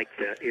anything like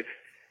that.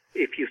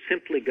 If you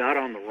simply got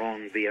on the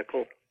wrong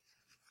vehicle,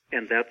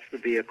 and that's the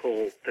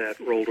vehicle that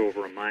rolled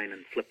over a mine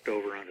and flipped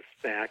over on its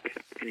back,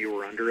 and you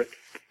were under it,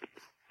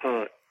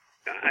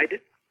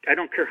 I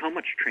don't care how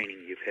much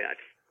training you've had.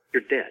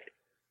 You're dead.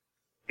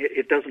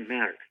 It doesn't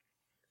matter.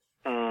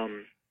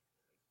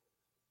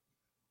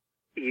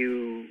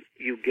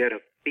 You get a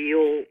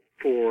feel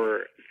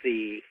for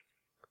the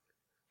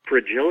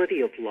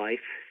fragility of life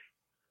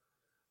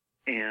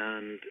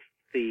and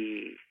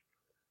the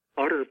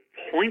utter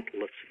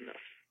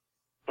pointlessness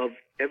of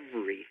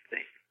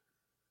everything.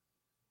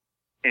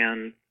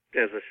 And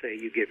as I say,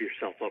 you give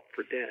yourself up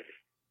for dead.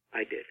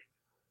 I did.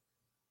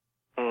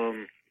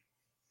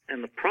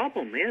 And the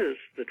problem is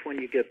that when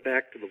you get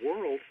back to the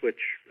world,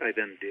 which I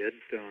then did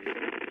on,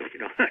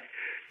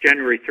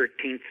 January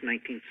 13th,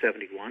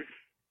 1971,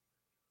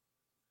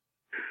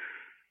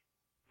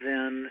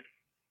 then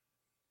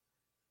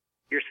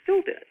you're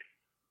still dead.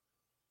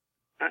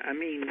 I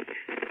mean,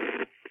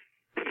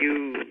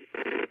 you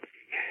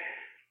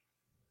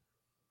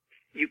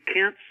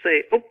can't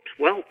say, oops,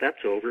 well,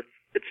 that's over.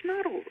 It's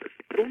not over.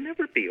 It'll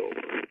never be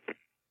over.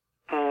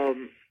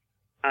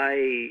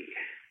 I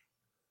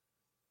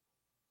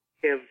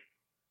have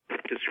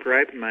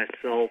described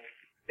myself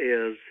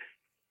as,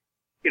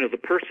 the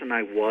person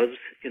I was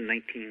in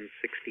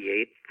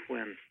 1968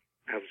 when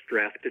I was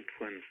drafted,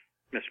 when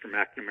Mr.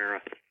 McNamara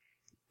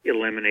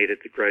eliminated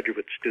the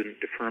graduate student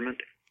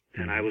deferment,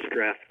 and I was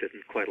drafted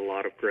in quite a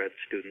lot of grad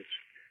students.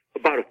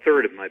 About a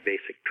third of my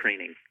basic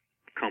training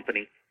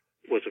company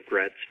was of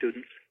grad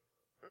students.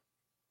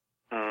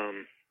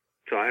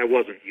 So I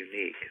wasn't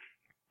unique.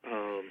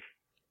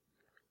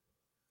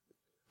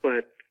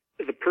 But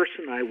the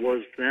person I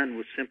was then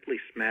was simply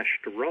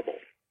smashed to rubble.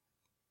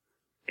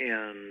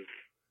 And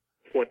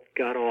what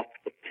got off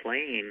the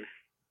plane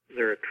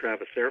there at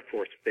Travis Air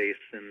Force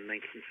Base in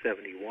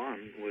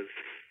 1971 was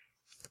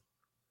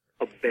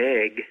a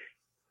bag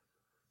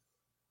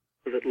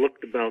that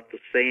looked about the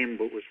same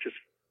but was just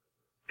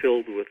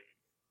filled with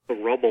the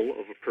rubble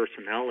of a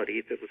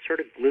personality that was sort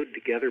of glued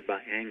together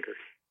by anger.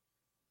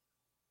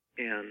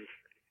 And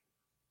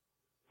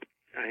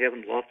I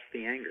haven't lost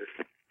the anger.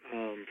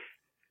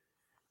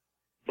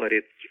 But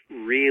it's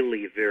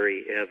really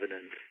very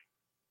evident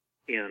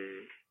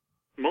in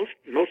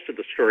most of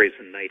the stories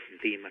in Night and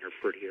Demon are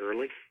pretty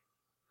early.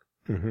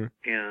 Mm-hmm.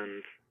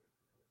 And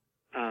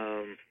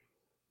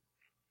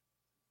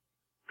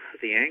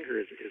the anger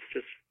is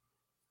just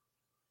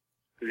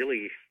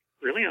really,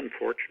 really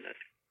unfortunate.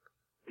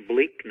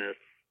 Bleakness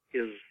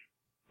is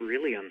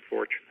really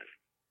unfortunate.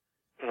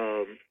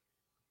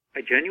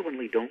 I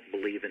genuinely don't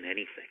believe in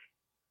anything.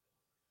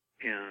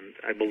 And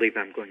I believe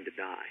I'm going to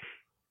die.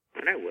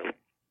 And I will.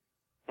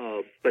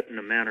 But in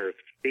a manner of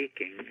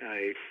speaking,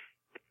 I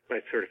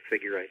sort of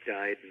figure I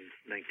died in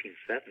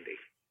 1970.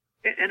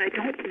 And I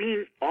don't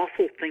mean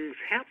awful things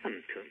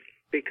happened to me,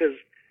 because,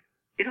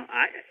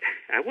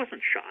 I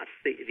wasn't shot.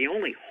 The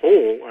only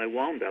hole I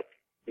wound up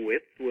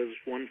with was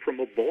one from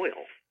a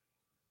boil.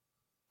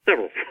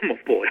 Several from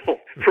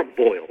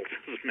boils,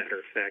 as a matter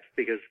of fact,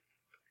 because,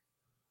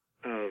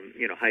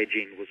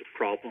 hygiene was a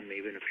problem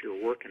even if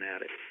you're working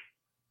at it.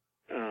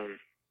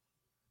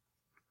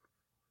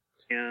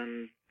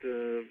 And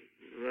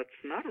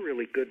that's not a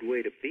really good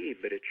way to be,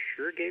 but it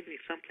sure gave me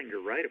something to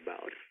write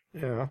about.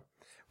 Yeah.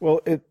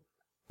 Well,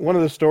 one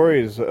of the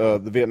stories,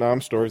 the Vietnam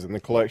stories in the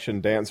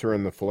collection, Dancer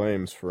in the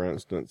Flames, for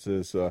instance,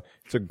 is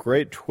it's a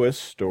great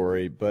twist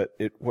story, but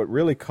what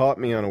really caught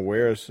me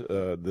unawares,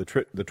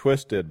 the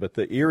twist did, but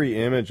the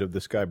eerie image of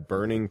this guy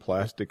burning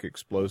plastic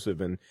explosive,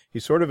 and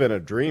he's sort of in a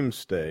dream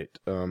state.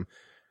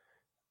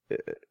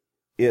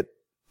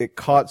 It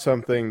caught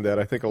something that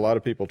I think a lot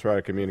of people try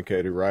to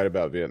communicate who write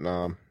about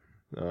Vietnam,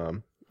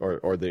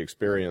 or the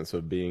experience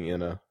of being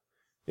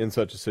in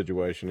such a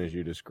situation as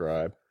you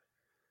describe.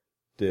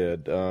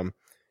 Did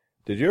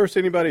you ever see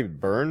anybody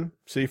burn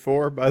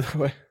C4, by the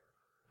way?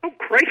 Oh,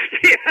 Christ,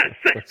 yes.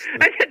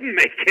 I didn't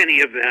make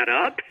any of that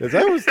up.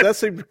 That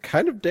seemed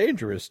kind of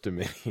dangerous to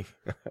me.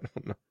 I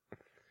don't know.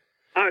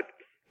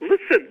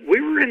 Listen, we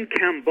were in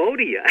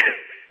Cambodia.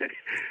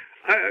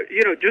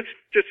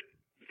 Just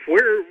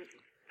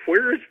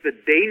where is the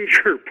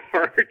danger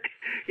part?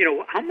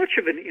 How much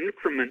of an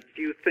increment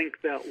do you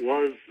think that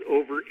was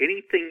over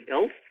anything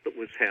else that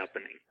was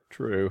happening?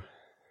 True.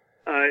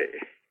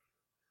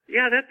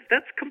 Yeah,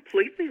 that's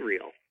completely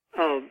real.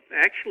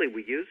 Actually,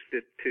 we used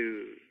it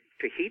to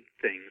heat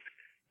things.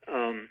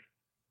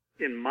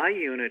 In my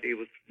unit, it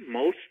was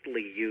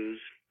mostly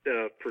used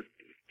for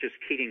just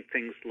heating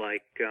things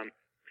like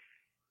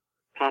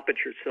pop it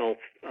yourself,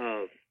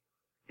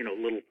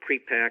 little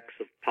pre-packs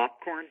of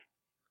popcorn.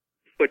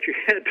 But you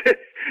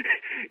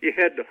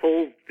had to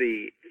hold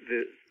the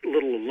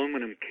little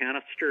aluminum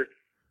canister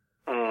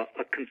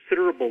a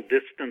considerable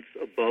distance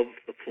above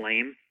the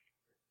flame,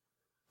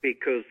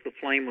 because the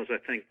flame was, I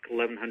think,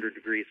 1,100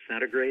 degrees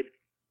centigrade.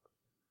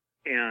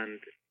 And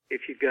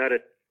if you got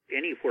it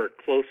anywhere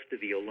close to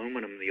the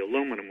aluminum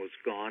was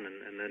gone,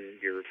 and then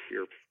your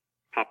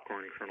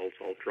popcorn kernels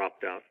all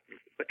dropped out.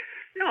 But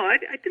no, I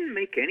didn't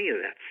make any of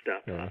that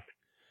stuff up.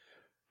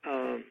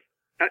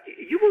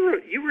 You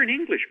were an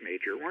English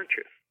major, weren't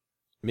you?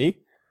 Me?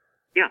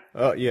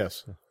 Yeah.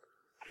 Yes.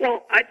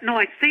 Well, I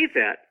say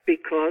that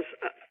because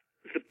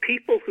the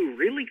people who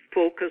really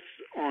focus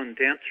on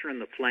Dancer in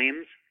the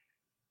Flames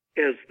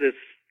as this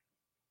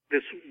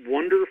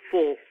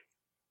wonderful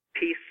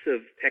piece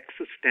of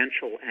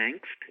existential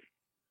angst,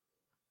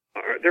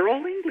 they're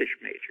all English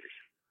majors.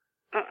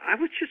 I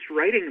was just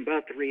writing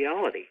about the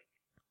reality.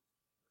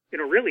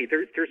 Really,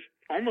 there's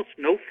almost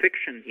no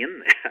fiction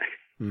in that.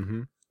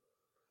 Mm-hmm.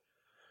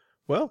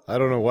 Well, I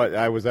don't know what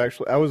I was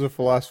a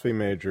philosophy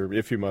major,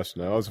 if you must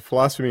know. I was a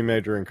philosophy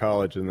major in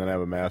college, and then I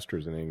have a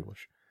master's in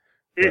English.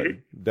 Mm-hmm.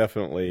 But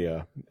definitely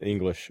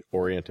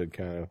English-oriented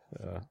kind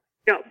of.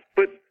 Yeah,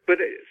 but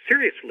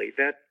seriously,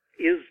 that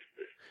is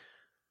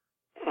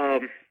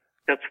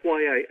that's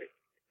why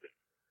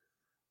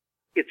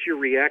it's your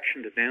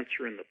reaction to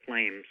Dancer in the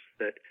Flames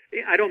that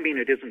I don't mean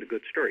it isn't a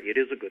good story. It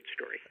is a good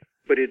story,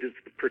 but it is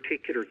the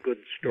particular good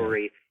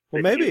story. Yeah.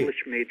 Well, maybe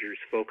English majors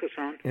focus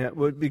on. Yeah,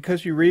 well,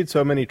 because you read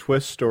so many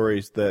twist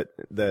stories that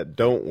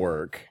don't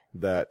work,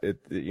 that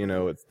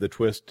the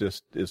twist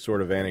just is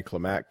sort of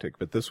anticlimactic.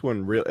 But this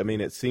one,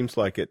 it seems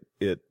like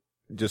it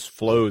just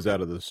flows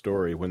out of the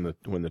story when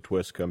the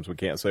twist comes. We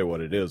can't say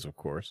what it is, of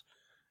course.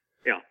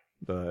 Yeah.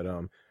 But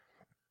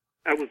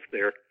I was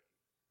there.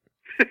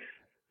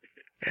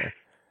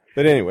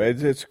 But anyway,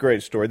 it's a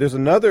great story. There's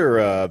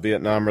another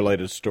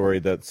Vietnam-related story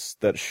that's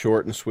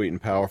short and sweet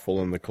and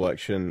powerful in the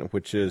collection,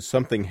 which is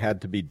Something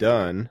Had to Be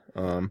Done.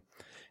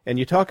 And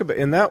you talk about,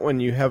 in that one,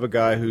 you have a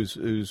guy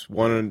who's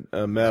won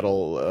a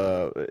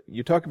medal.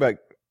 You talk about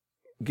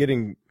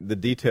getting the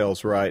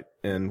details right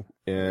and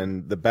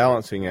the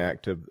balancing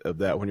act of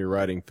that when you're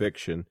writing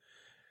fiction.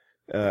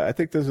 I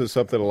think this is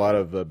something a lot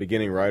of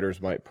beginning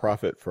writers might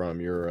profit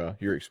from,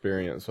 your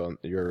experience on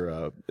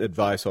your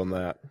advice on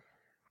that.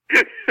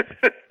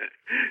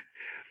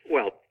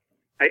 Well,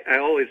 I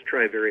always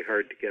try very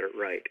hard to get it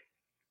right.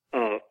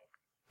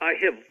 I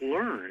have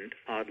learned,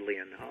 oddly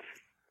enough,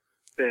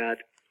 that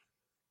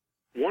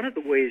one of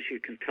the ways you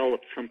can tell if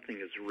something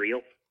is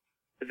real,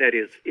 that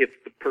is, if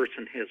the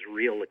person has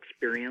real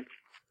experience,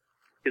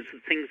 is the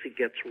things he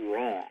gets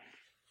wrong.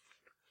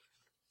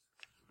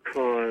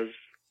 Because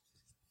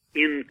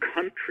in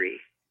country,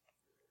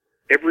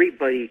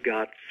 everybody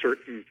got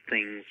certain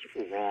things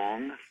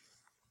wrong.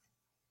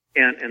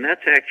 And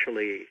that's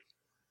actually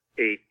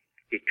a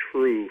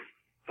true,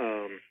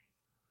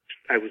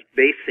 I was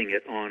basing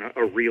it on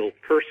a real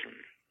person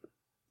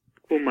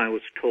whom I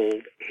was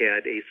told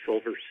had a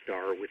silver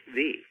star with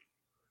V.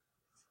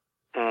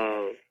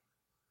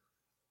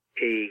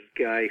 a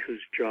guy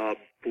whose job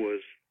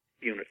was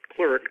unit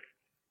clerk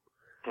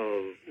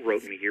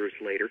wrote me years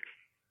later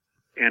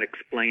and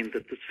explained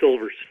that the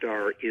Silver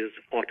Star is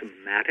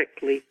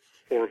automatically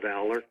for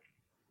Valor,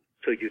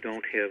 so you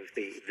don't have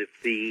the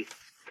V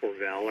for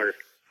Valor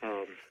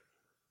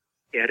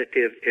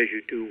additive as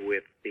you do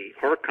with the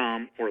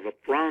Arcom or the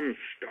Bronze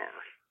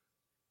Star.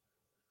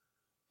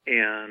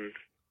 And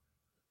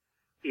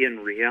in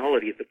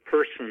reality, the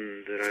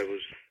person that I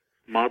was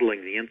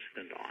modeling the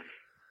incident on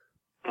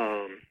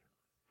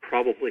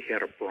probably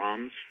had a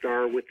Bronze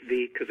Star with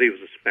V because he was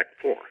a Spec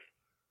 4.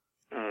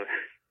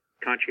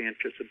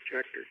 Conscientious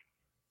objector,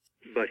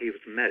 but he was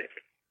a medic.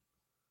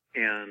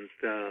 And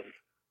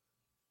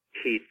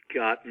he'd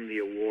gotten the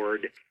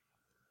award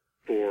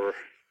for,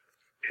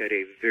 at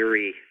a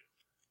very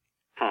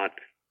hot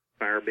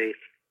fire base,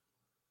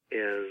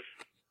 as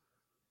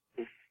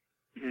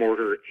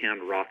mortar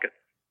and rocket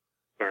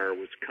fire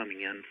was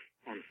coming in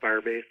on the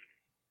fire base.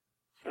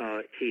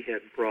 He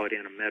had brought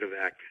in a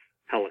medevac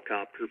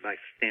helicopter by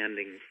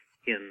standing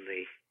in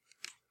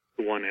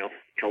the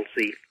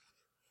 1LC,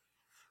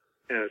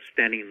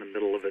 standing in the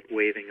middle of it,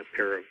 waving a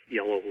pair of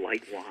yellow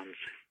light wands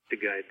to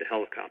guide the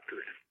helicopter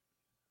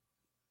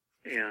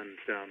in.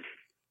 And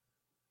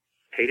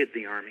hated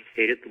the Army,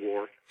 hated the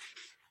war,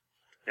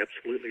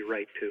 absolutely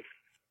right to.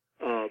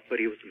 But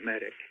he was a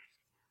medic,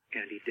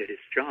 and he did his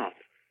job,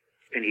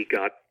 and he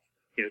got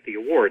the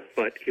award.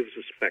 But he was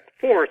a Spec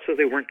 4, so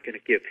they weren't going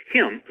to give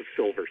him a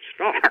Silver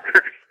Star.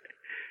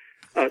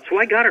 So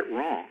I got it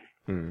wrong,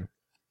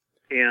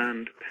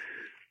 and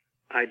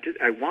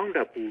I wound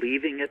up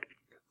leaving it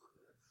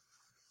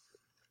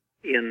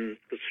in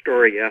the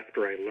story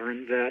after I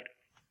learned that,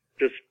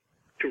 just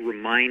to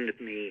remind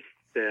me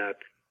that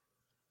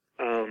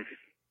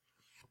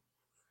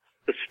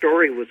the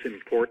story was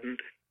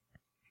important,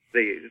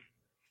 the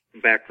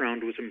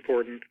background was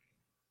important.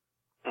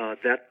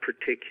 That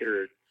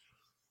particular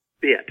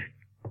bit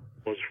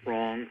was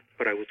wrong,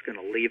 but I was going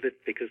to leave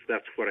it because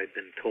that's what I'd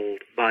been told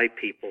by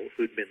people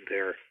who'd been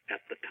there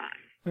at the time.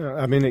 Yeah,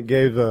 I mean, it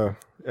gave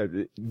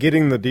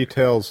getting the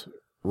details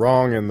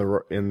wrong in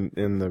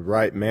the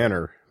right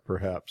manner,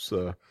 perhaps,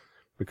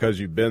 because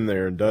you've been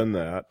there and done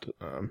that.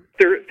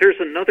 There's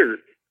another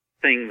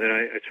thing that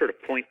I sort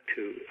of point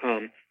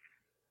to.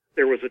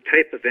 There was a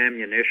type of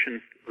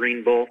ammunition,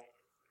 green ball,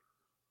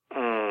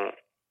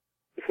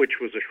 which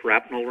was a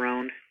shrapnel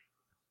round,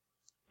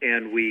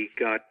 and we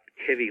got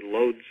heavy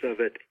loads of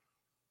it,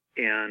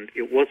 and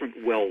it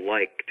wasn't well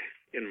liked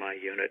in my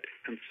unit,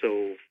 and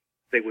so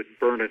they would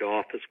burn it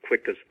off as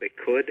quick as they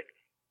could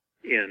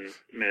in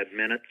mad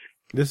minutes.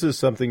 This is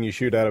something you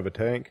shoot out of a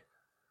tank?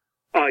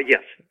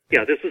 Yes.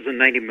 Yeah, this is a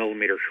 90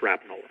 millimeter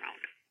shrapnel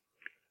round.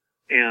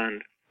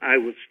 And I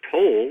was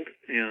told,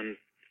 and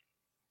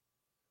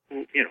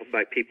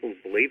by people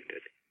who believed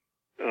it,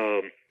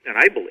 and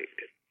I believed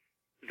it,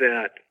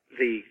 that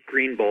the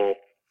green ball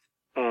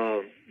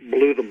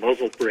blew the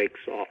muzzle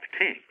brakes off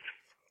tanks.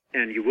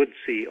 And you would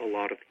see a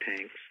lot of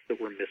tanks that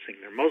were missing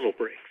their muzzle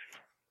brakes.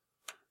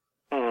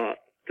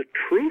 The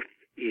truth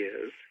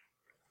is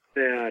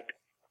that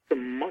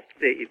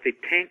the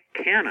tank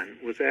cannon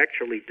was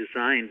actually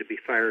designed to be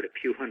fired a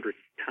few hundred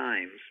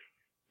times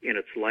in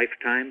its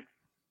lifetime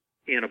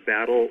in a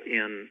battle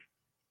in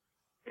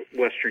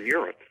Western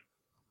Europe.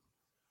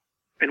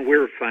 And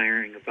we're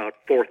firing about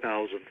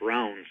 4,000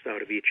 rounds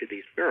out of each of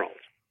these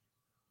barrels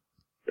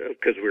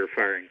because we were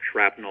firing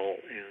shrapnel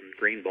and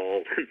green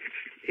ball and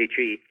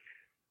HE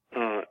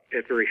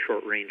at very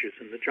short ranges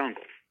in the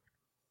jungle.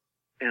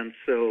 And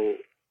so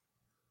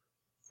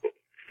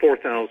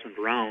 4,000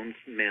 rounds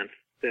meant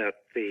that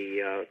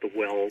the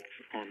welds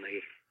on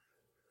the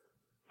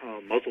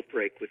muzzle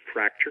brake would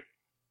fracture.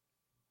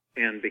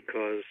 And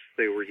because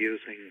they were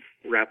using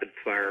rapid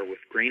fire with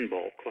green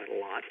ball quite a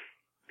lot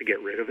to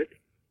get rid of it,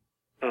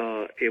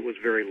 it was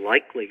very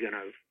likely going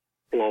to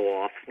blow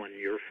off when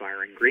you're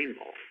firing green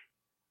ball.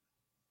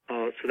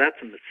 So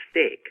that's a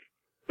mistake,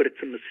 but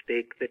it's a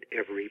mistake that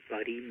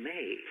everybody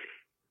made.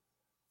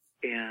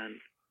 And,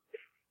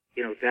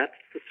 that's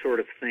the sort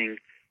of thing.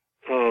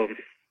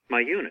 My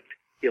unit,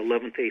 the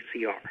 11th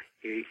ACR,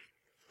 the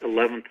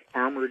 11th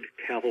Armored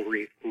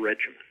Cavalry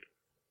Regiment.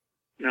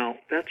 Now,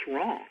 that's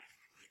wrong.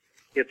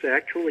 It's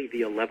actually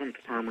the 11th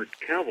Armored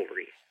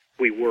Cavalry.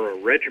 We were a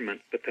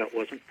regiment, but that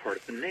wasn't part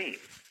of the name.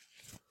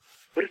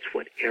 But it's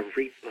what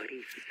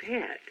everybody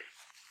said.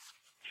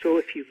 So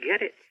if you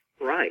get it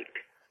right,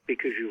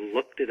 because you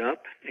looked it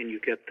up and you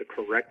get the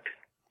correct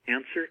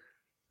answer,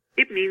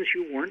 it means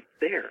you weren't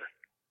there.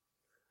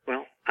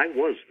 Well, I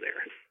was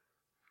there.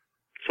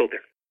 So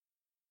there.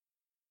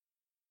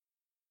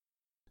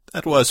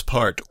 That was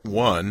part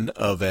 1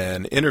 of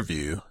an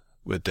interview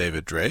with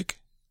David Drake.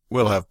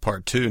 We'll have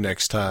part 2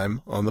 next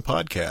time on the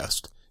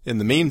podcast. In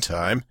the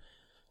meantime,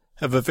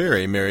 have a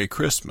very Merry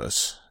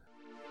Christmas.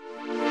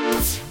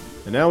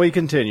 And now we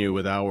continue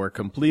with our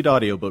complete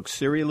audiobook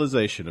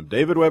serialization of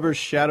David Weber's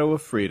Shadow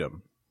of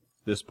Freedom.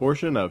 This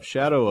portion of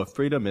Shadow of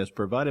Freedom is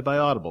provided by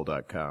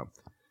Audible.com.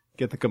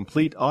 Get the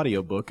complete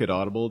audiobook at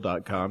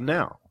Audible.com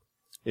now.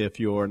 If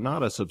you're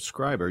not a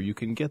subscriber, you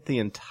can get the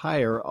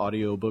entire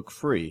audiobook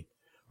free,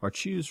 or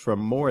choose from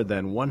more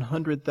than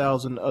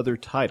 100,000 other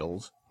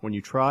titles when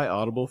you try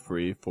Audible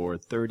free for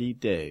 30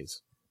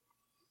 days.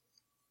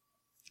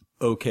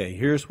 Okay,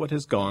 here's what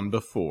has gone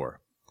before.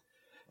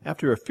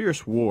 After a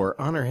fierce war,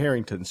 Honor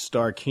Harrington's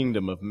star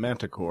kingdom of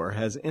Manticore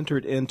has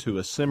entered into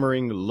a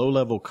simmering,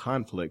 low-level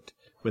conflict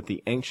with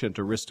the ancient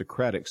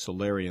aristocratic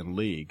Solarian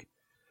League.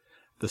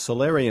 The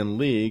Solarian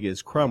League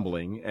is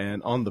crumbling,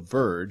 and on the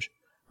verge,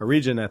 a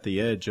region at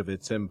the edge of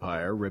its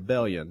empire,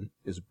 rebellion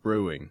is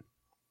brewing.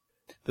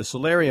 The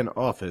Solarian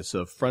Office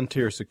of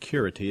Frontier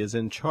Security is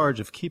in charge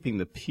of keeping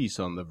the peace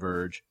on the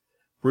verge.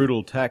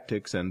 Brutal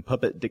tactics and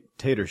puppet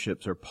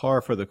dictatorships are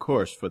par for the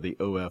course for the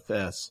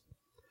OFS.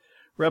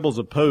 Rebels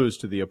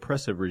opposed to the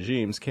oppressive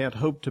regimes can't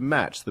hope to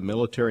match the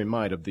military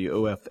might of the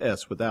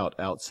OFS without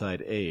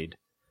outside aid.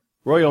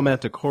 Royal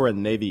Manticoran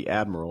Navy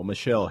Admiral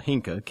Michelle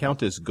Hinka,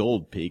 Countess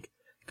Goldpeak,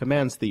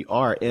 commands the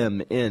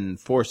RMN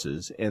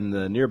forces in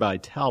the nearby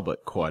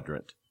Talbot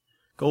Quadrant.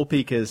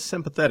 Goldpeak is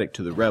sympathetic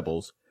to the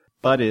rebels,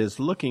 but is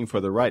looking for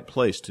the right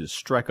place to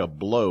strike a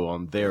blow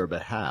on their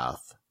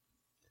behalf.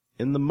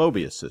 In the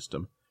Mobius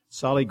system,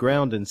 solid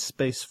ground and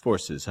space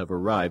forces have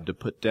arrived to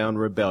put down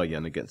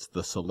rebellion against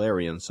the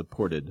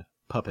Solarian-supported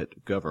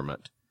puppet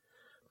government.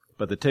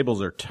 But the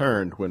tables are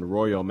turned when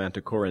Royal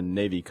Manticoran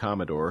Navy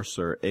Commodore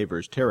Sir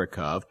Avers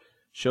Terakov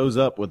shows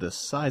up with a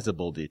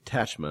sizable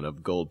detachment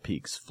of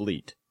Goldpeak's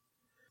fleet.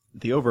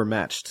 The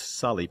overmatched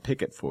Solly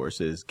picket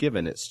force is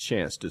given its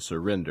chance to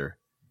surrender.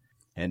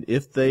 And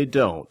if they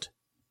don't,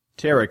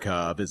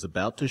 Terakov is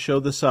about to show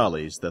the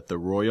Sollys that the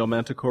Royal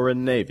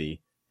Manticoran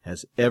Navy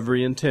has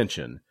every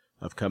intention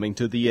of coming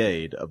to the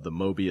aid of the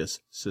Mobius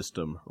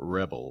system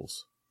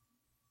rebels.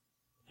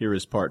 Here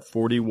is part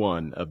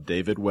 41 of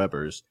David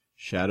Weber's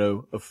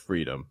Shadow of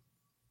Freedom.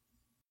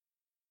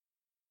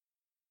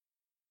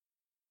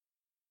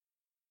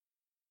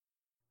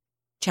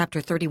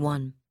 Chapter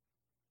 31.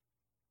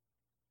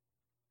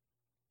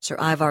 Sir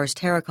Ivars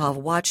Terakov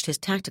watched his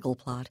tactical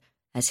plot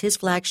as his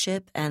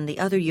flagship and the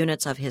other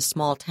units of his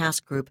small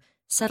task group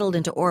settled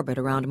into orbit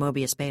around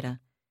Mobius Beta.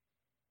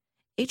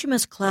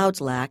 HMS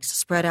Cloudslax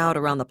spread out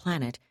around the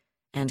planet,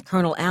 and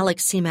Colonel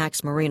Alex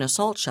Seamack's marine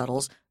assault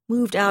shuttles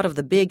moved out of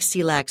the big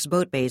Sealax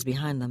boat bays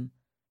behind them.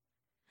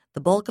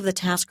 The bulk of the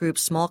task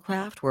group's small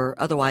craft were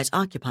otherwise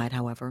occupied,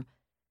 however.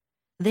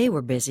 They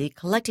were busy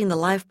collecting the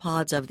life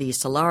pods of the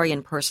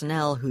Solarian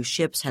personnel whose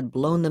ships had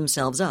blown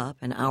themselves up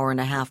an hour and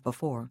a half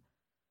before.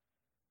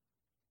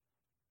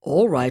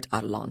 "All right,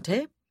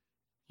 Adelante,"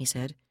 he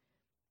said.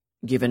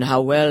 "Given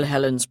how well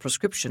Helen's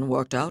prescription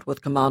worked out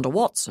with Commander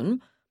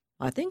Watson,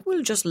 I think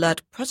we'll just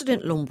let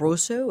President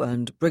Lombroso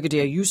and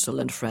Brigadier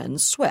Ussel and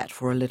friends sweat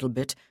for a little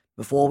bit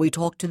before we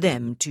talk to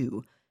them,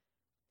 too.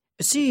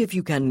 See if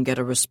you can get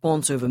a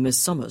response over Miss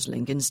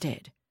Summerslink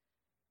instead."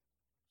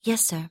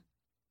 "Yes, sir."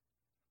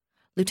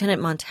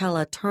 Lieutenant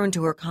Montella turned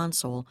to her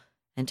console,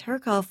 and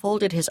Terakov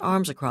folded his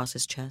arms across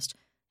his chest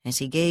as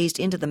he gazed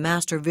into the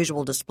master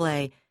visual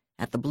display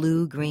at the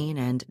blue, green,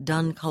 and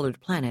dun-colored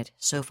planet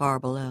so far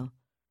below.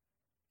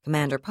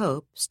 Commander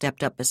Pope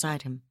stepped up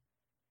beside him.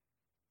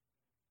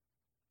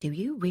 "Do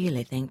you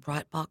really think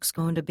Brightbock's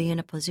going to be in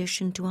a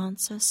position to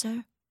answer,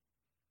 sir?"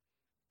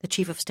 the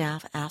Chief of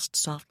Staff asked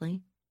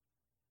softly.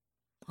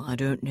 "I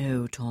don't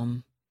know,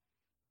 Tom,"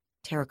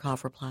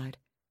 Terakov replied.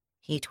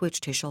 He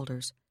twitched his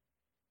shoulders.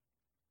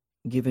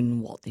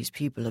 "Given what these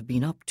people have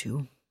been up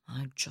to,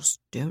 I just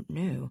don't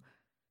know.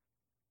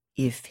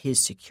 If his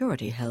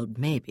security held,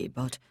 maybe,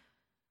 but—"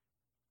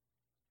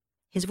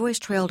 His voice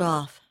trailed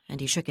off, and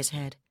he shook his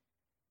head.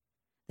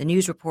 The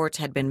news reports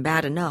had been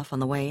bad enough on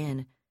the way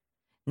in.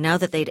 Now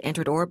that they'd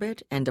entered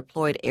orbit and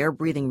deployed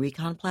air-breathing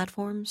recon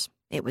platforms,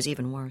 it was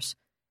even worse.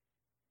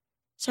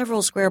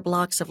 Several square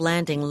blocks of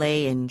landing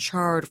lay in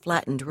charred,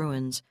 flattened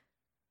ruins.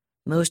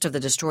 Most of the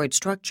destroyed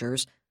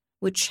structures,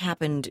 which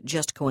happened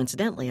just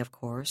coincidentally, of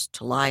course,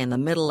 to lie in the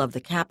middle of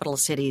the capital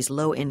city's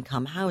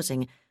low-income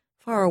housing,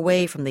 far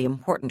away from the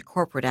important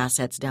corporate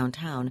assets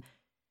downtown,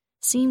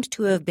 seemed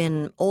to have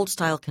been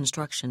old-style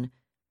construction,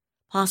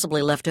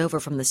 possibly left over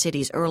from the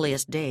city's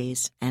earliest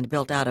days and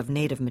built out of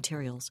native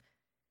materials.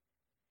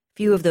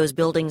 Few of those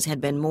buildings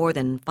had been more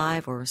than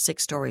 5 or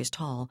 6 stories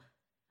tall,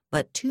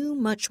 but 2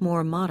 much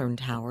more modern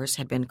towers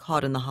had been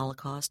caught in the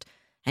Holocaust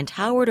and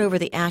towered over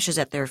the ashes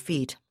at their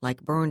feet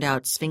like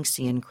burned-out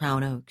Sphinxian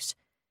crown oaks.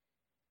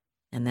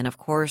 And then, of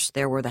course,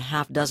 there were the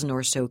half-dozen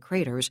or so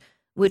craters,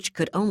 which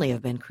could only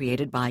have been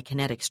created by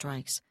kinetic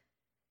strikes.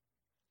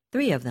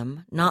 3 of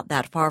them, not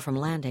that far from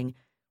landing,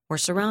 were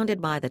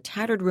surrounded by the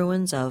tattered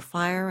ruins of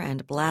fire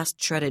and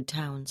blast-shredded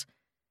towns.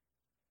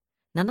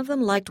 None of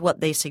them liked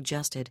what they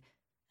suggested,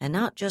 and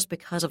not just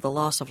because of the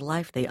loss of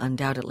life they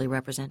undoubtedly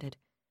represented.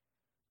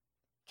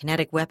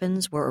 Kinetic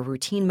weapons were a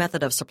routine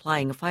method of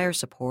supplying fire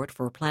support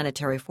for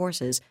planetary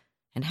forces,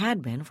 and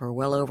had been for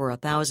well over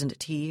 1,000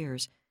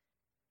 T-years.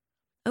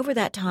 Over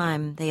that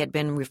time, they had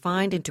been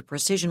refined into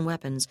precision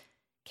weapons,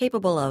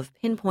 capable of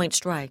pinpoint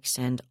strikes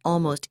and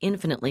almost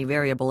infinitely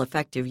variable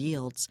effective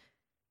yields.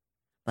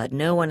 But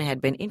no one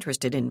had been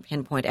interested in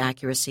pinpoint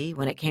accuracy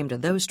when it came to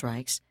those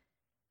strikes.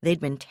 They'd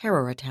been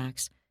terror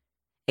attacks,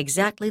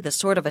 exactly the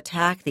sort of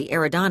attack the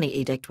Eridani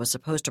Edict was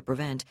supposed to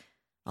prevent,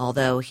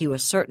 although he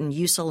was certain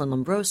Usul and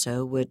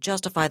Lombroso would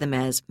justify them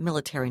as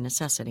military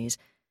necessities.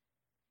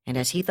 And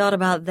as he thought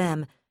about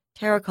them,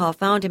 Terekov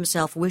found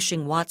himself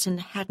wishing Watson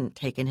hadn't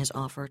taken his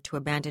offer to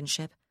abandon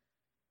ship.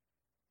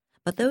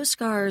 But those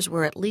scars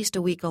were at least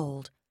a week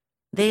old.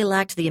 They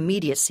lacked the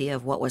immediacy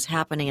of what was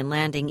happening in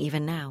landing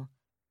even now.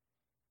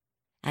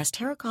 As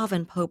Terekov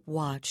and Pope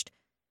watched,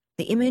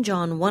 the image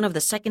on one of the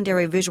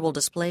secondary visual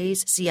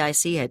displays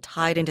CIC had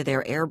tied into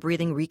their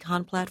air-breathing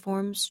recon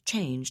platforms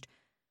changed,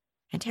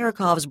 and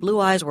Terekov's blue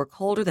eyes were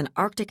colder than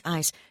Arctic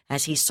ice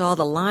as he saw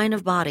the line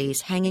of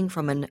bodies hanging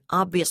from an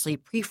obviously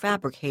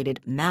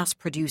prefabricated,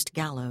 mass-produced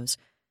gallows.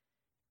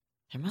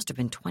 There must have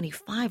been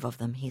 25 of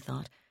them, he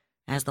thought,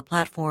 as the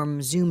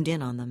platform zoomed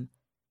in on them,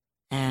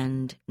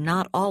 and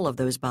not all of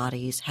those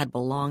bodies had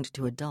belonged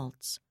to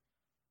adults.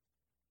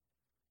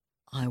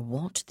 "I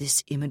want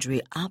this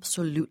imagery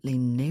absolutely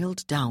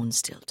nailed down,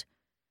 Stilt,"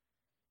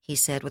 he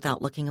said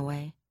without looking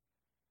away.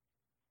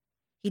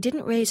 He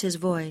didn't raise his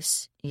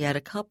voice, yet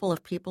a couple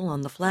of people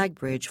on the flag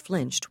bridge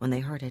flinched when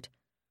they heard it.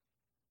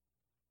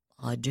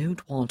 "I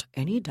don't want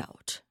any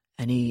doubt,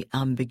 any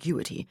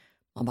ambiguity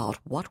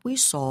about what we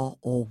saw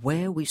or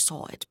where we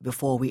saw it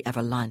before we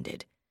ever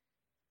landed."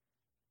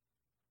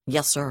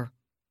 "Yes, sir,"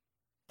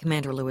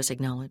 Commander Lewis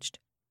acknowledged.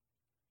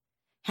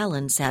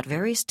 Helen sat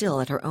very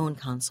still at her own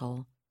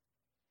console.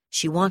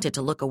 She wanted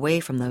to look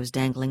away from those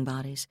dangling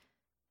bodies.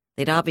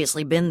 They'd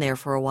obviously been there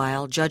for a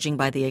while, judging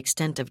by the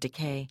extent of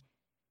decay.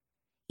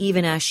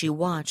 Even as she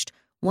watched,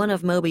 one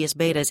of Mobius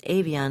Beta's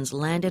avions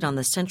landed on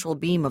the central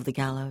beam of the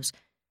gallows.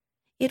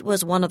 It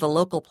was one of the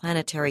local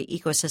planetary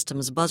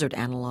ecosystem's buzzard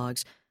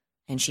analogs,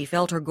 and she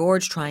felt her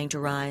gorge trying to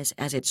rise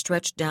as it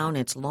stretched down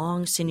its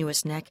long,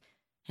 sinuous neck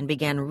and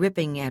began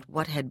ripping at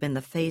what had been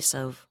the face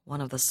of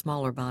one of the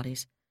smaller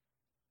bodies.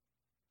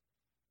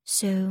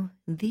 "So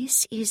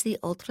this is the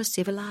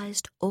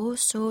ultra-civilized,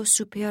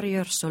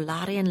 oh-so-superior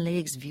Solarian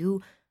League's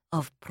view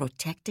of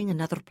protecting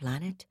another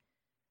planet?"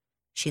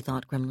 she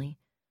thought grimly.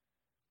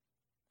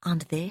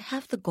 "And they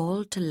have the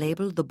gall to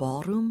label the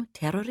ballroom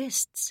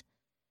terrorists."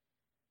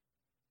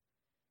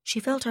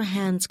 She felt her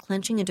hands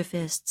clenching into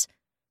fists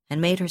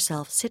and made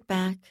herself sit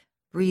back,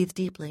 breathe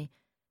deeply,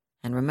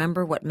 and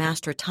remember what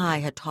Master Tai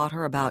had taught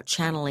her about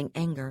channeling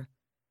anger.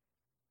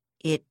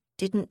 It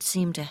didn't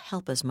seem to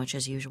help as much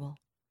as usual.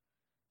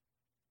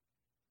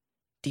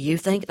 "Do you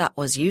think that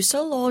was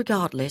Usul or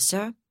Godly,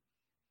 sir?"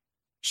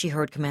 she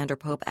heard Commander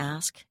Pope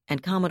ask,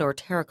 and Commodore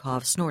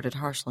Terekov snorted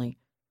harshly.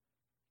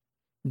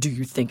 "Do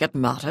you think it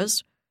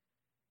matters?"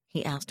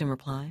 he asked in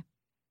reply.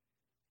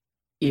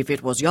 "If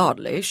it was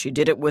Yardley, she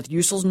did it with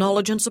Usul's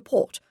knowledge and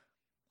support,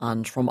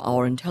 and from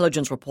our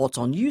intelligence reports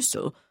on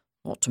Usul,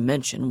 not to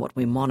mention what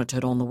we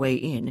monitored on the way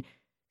in,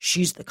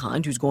 she's the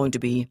kind who's going to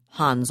be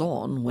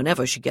hands-on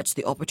whenever she gets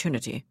the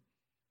opportunity."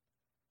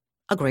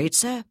 "Agreed,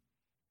 sir,"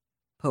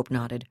 Pope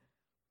nodded.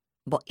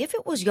 "But if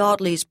it was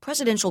Yardley's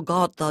presidential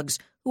guard thugs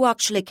who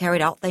actually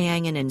carried out the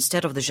hanging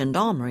instead of the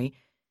gendarmerie,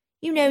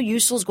 you know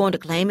Usul's going to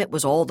claim it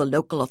was all the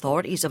local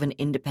authorities of an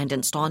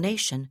independent star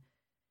nation.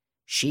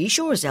 She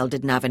sure as hell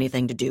didn't have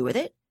anything to do with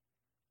it."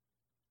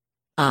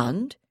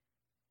 "And?"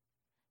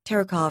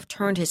 Terekov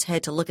turned his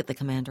head to look at the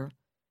commander.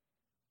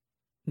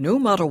 "No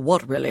matter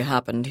what really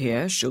happened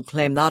here, she'll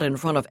claim that in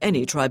front of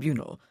any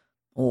tribunal,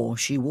 or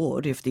she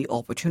would if the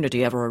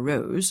opportunity ever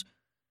arose."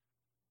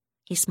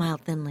 He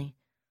smiled thinly.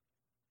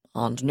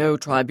 "And no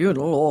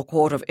tribunal or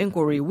court of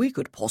inquiry we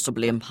could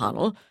possibly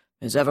impanel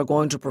is ever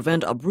going to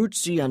prevent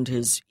Abruzzi and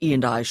his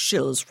E&I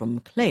shills from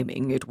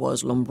claiming it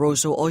was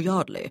Lombroso or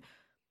Yardley.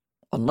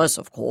 Unless,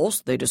 of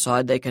course, they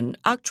decide they can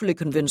actually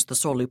convince the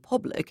Soli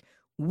public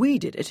we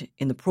did it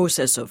in the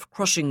process of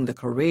crushing the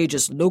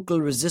courageous local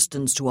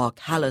resistance to our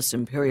callous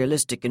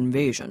imperialistic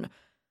invasion.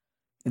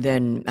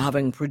 Then,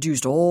 having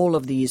produced all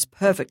of these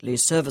perfectly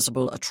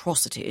serviceable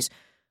atrocities,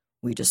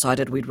 we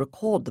decided we'd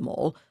record them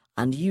all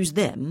and use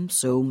them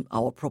so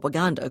our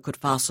propaganda could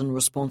fasten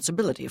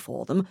responsibility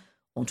for them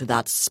onto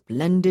that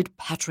splendid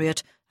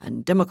patriot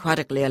and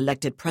democratically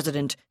elected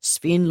president,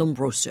 Sven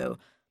Lombroso,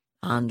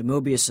 and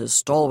Mobius's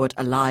stalwart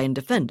ally and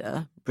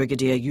defender,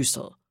 Brigadier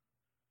Usul."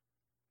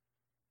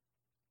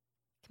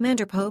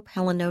 Commander Pope,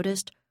 Helen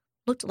noticed,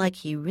 looked like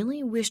he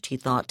really wished he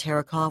thought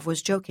Terekov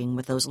was joking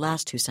with those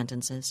last two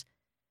sentences.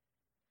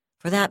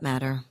 For that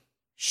matter,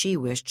 she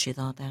wished she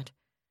thought that.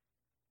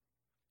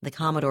 The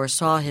Commodore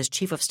saw his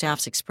Chief of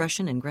Staff's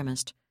expression and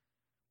grimaced.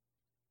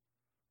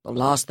 "The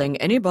last thing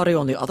anybody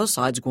on the other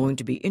side's going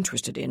to be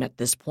interested in at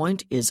this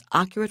point is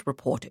accurate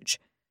reportage,"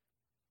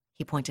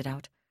 he pointed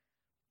out.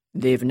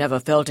 "They've never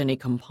felt any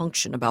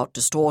compunction about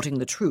distorting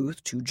the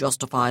truth to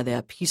justify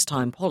their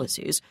peacetime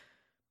policies.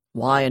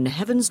 Why in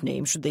heaven's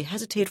name should they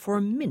hesitate for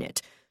a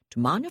minute to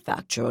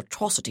manufacture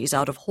atrocities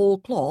out of whole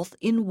cloth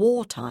in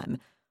wartime?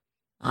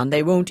 And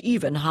they won't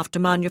even have to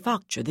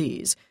manufacture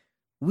these.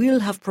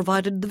 We'll have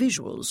provided the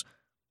visuals.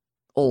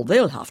 All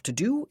they'll have to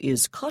do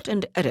is cut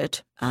and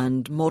edit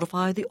and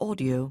modify the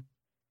audio.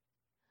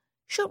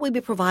 Should we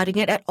be providing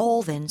it at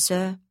all then,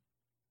 sir?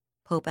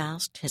 Pope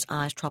asked, his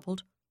eyes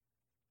troubled.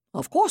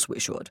 Of course we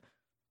should.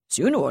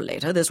 Sooner or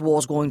later, this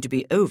war's going to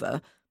be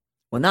over.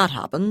 When that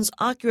happens,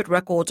 accurate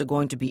records are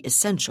going to be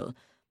essential,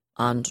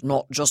 and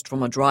not just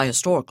from a dry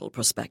historical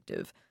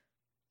perspective.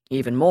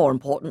 Even more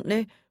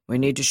importantly, we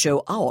need to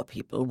show our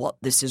people what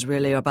this is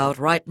really about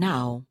right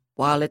now,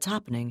 while it's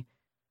happening.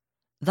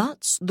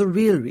 That's the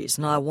real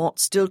reason I want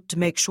Stilt to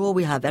make sure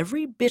we have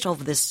every bit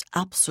of this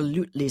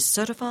absolutely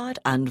certified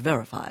and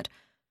verified.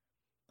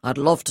 I'd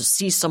love to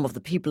see some of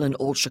the people in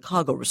old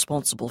Chicago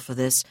responsible for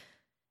this.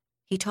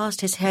 He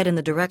tossed his head in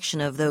the direction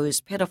of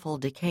those pitiful,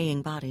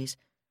 decaying bodies.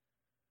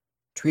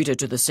 Treated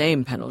to the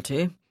same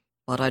penalty,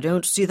 but I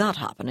don't see that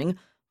happening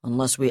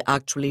unless we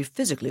actually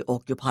physically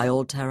occupy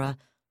Old Terra.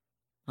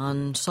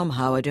 And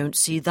somehow I don't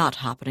see that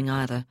happening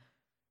either.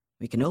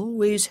 We can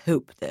always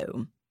hope,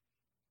 though.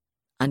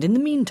 And in the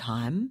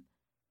meantime...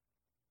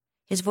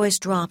 His voice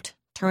dropped,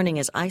 turning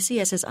as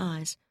icy as his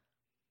eyes.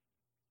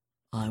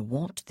 I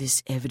want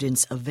this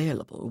evidence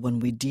available when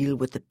we deal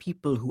with the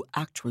people who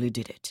actually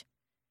did it.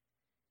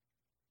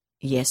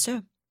 Yes,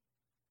 sir.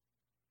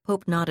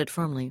 Pope nodded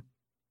firmly.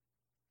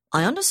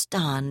 I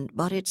understand,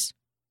 but it's...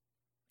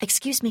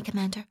 Excuse me,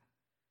 Commander.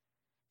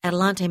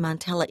 Adelante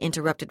Mantella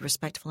interrupted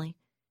respectfully.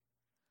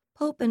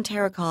 Pope and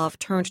Terekov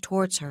turned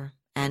towards her,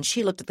 and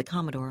she looked at the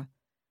Commodore.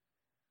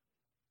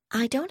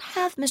 I don't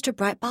have Mr.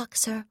 Brightbox,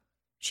 sir,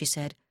 she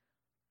said,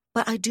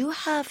 but I do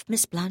have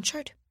Miss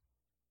Blanchard.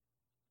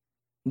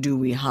 Do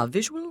we have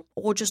visual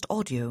or just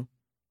audio?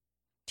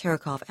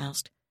 Terekov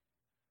asked.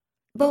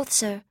 Both,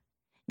 sir.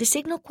 The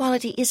signal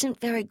quality isn't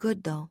very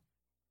good, though.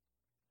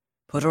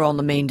 Put her on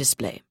the main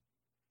display,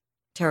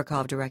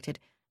 Terekov directed,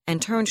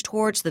 and turned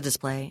towards the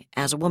display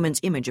as a woman's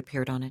image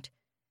appeared on it.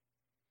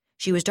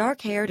 She was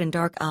dark-haired and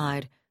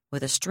dark-eyed,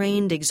 with a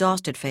strained,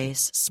 exhausted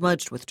face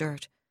smudged with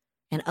dirt.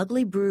 An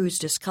ugly bruise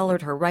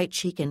discolored her right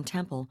cheek and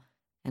temple,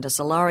 and a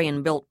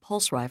Solarian-built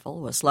pulse rifle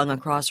was slung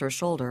across her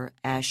shoulder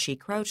as she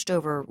crouched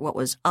over what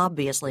was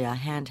obviously a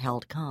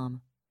handheld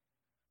comm.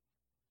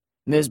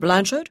 Ms.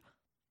 Blanchard,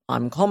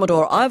 I'm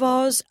Commodore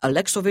Ivars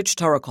Alexovich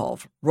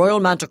Terekov,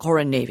 Royal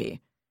Manticoran Navy,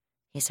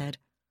 he said.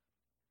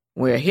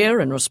 We're here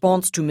in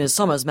response to Ms.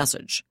 Summers'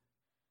 message.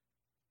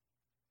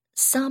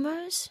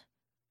 Summers?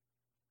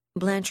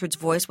 Blanchard's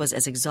voice was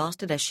as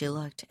exhausted as she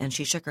looked, and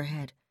she shook her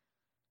head.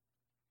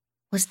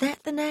 Was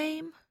that the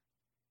name?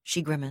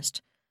 She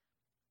grimaced.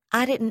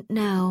 I didn't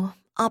know.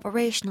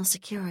 Operational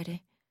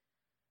security.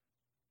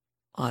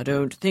 I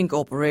don't think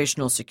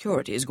operational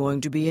security is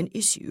going to be an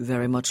issue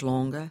very much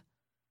longer,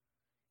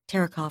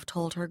 Terekov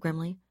told her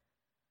grimly.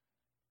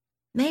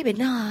 Maybe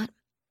not.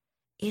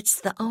 It's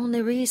the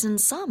only reason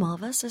some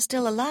of us are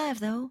still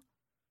alive, though.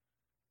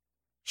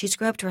 She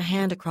scrubbed her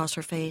hand across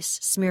her face,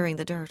 smearing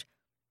the dirt.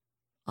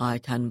 I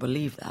can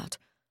believe that.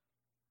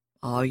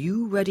 Are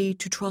you ready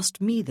to trust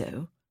me,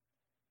 though?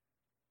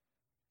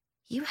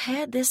 You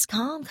had this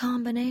comm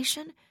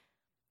combination,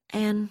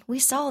 and we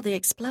saw the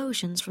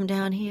explosions from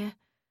down here.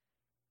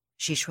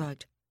 She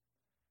shrugged.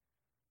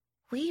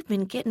 We've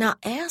been getting our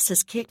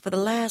asses kicked for the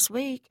last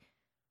week.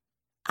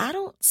 I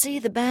don't see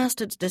the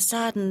bastards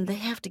deciding they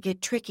have to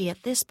get tricky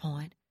at this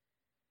point.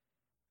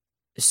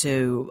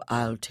 So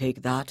I'll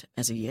take that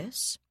as a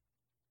yes?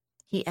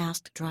 He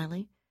asked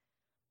dryly.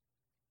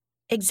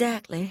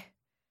 Exactly.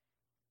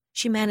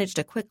 She managed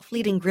a quick,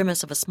 fleeting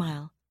grimace of a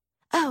smile.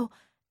 Oh,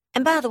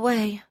 and by the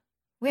way,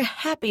 we're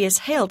happy as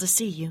hell to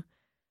see you.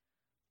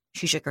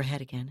 She shook her head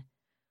again.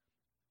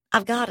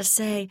 I've got to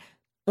say,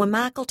 when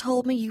Michael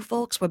told me you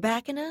folks were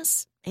backing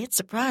us, it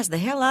surprised the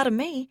hell out of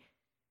me.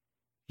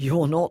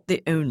 You're not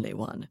the only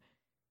one,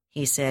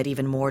 he said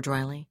even more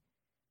dryly.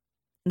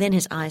 Then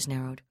his eyes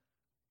narrowed.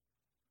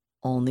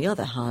 On the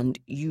other hand,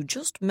 you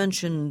just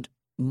mentioned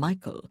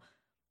Michael.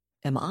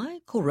 Am I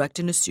correct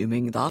in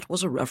assuming that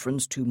was a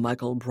reference to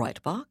Michael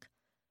Breitbach?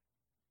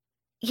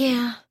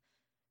 Yeah.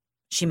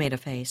 She made a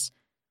face.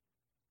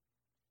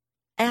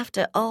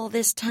 After all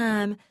this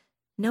time,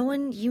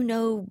 knowing you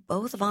know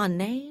both of our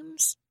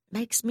names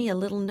makes me a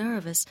little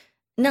nervous.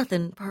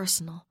 Nothing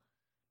personal.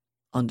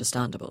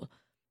 Understandable.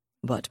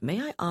 But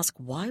may I ask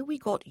why we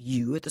got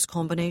you at this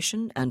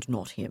combination and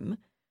not him?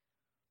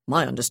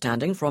 My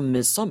understanding from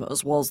Miss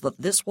Summers was that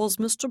this was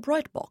Mr.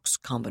 Breitbach's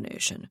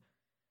combination.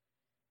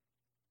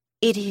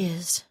 It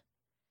is.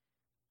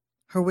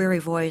 Her weary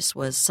voice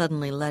was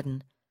suddenly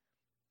leaden.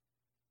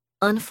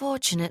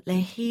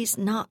 Unfortunately, he's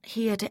not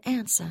here to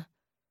answer.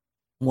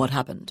 What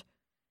happened?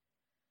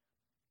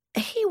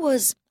 He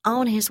was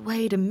on his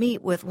way to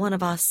meet with one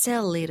of our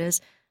cell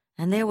leaders,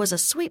 and there was a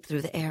sweep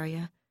through the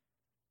area.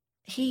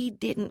 He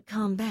didn't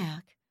come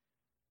back.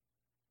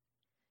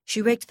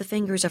 She raked the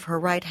fingers of her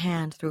right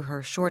hand through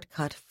her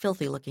short-cut,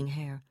 filthy-looking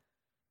hair.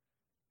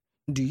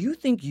 Do you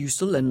think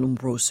Usul and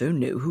Lombroso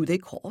know who they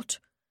caught?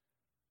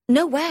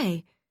 No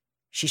way.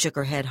 She shook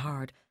her head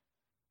hard.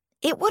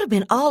 It would have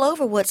been all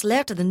over what's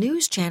left of the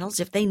news channels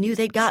if they knew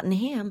they'd gotten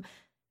him.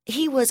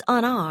 He was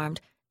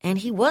unarmed, and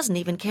he wasn't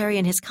even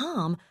carrying his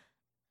comm,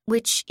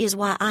 which is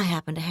why I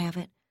happen to have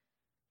it.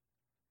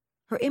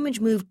 Her image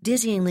moved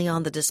dizzyingly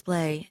on the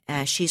display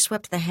as she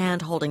swept the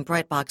hand holding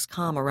Brightbox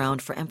comm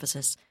around for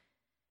emphasis.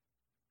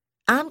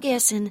 I'm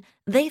guessing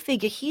they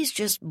figure he's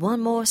just one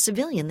more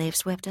civilian they've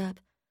swept up.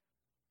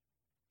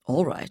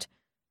 All right.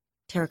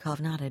 Terekov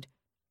nodded.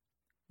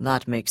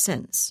 That makes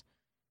sense.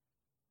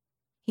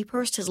 He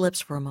pursed his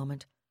lips for a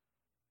moment.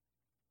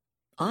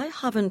 I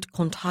haven't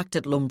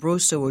contacted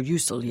Lombroso or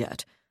Usul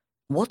yet.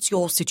 What's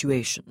your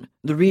situation?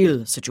 The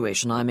real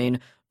situation, I mean,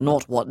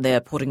 not what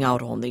they're putting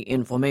out on the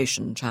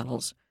information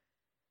channels.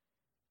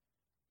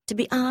 To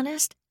be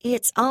honest,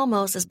 it's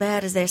almost as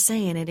bad as they're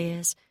saying it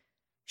is,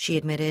 she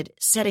admitted,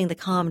 setting the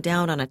comm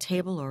down on a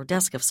table or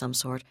desk of some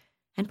sort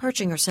and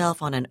perching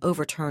herself on an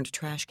overturned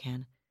trash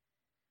can.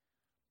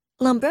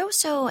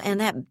 Lombroso and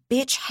that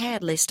bitch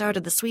Hadley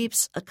started the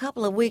sweeps a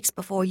couple of weeks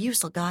before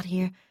Usul got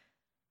here.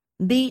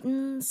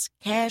 Beatings,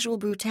 casual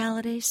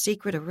brutality,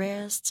 secret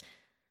arrests,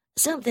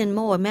 something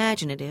more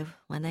imaginative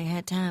when they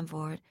had time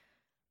for it,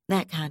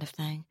 that kind of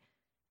thing.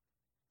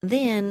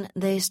 Then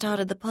they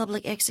started the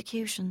public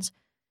executions.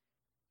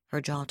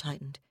 Her jaw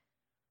tightened.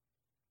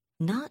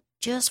 Not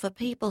just for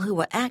people who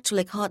were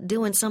actually caught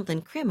doing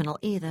something criminal,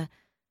 either.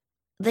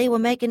 They were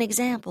making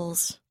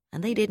examples,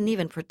 and they didn't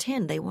even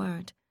pretend they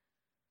weren't.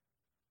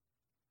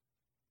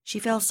 She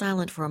fell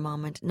silent for a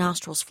moment,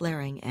 nostrils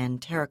flaring,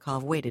 and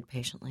Terekov waited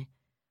patiently.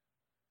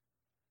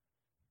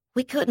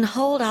 We couldn't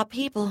hold our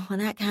people when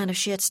that kind of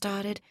shit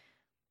started.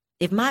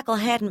 If Michael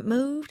hadn't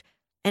moved,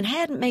 and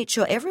hadn't made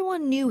sure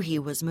everyone knew he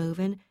was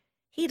moving,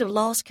 he'd have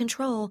lost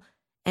control,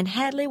 and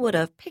Hadley would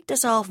have picked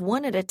us off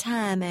one at a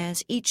time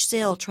as each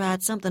cell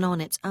tried something on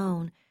its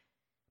own.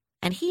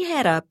 And he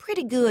had a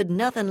pretty good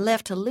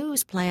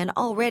nothing-left-to-lose plan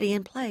already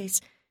in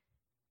place.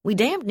 We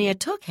damned near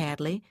took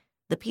Hadley,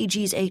 the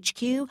PG's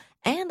HQ,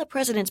 and the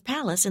President's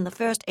Palace in the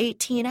first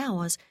 18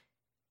 hours,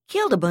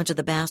 killed a bunch of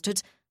the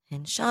bastards,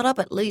 and shot up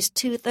at least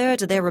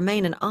 2/3 of their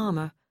remaining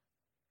armor.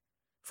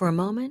 For a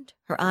moment,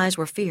 her eyes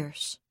were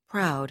fierce,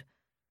 proud.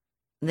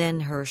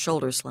 Then her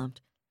shoulders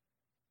slumped.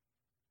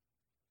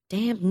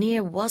 Damned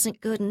near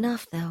wasn't good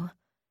enough, though.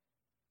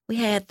 We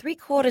had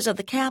 3/4 of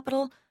the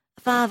capital,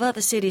 5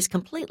 other cities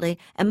completely,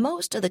 and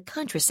most of the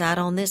countryside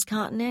on this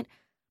continent,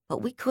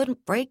 but we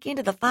couldn't break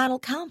into the final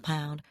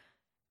compound.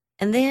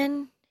 And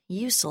then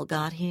Usul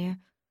got here,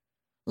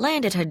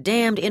 landed her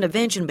damned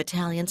intervention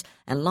battalions,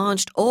 and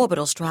launched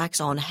orbital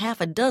strikes on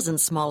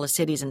 6 smaller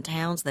cities and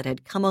towns that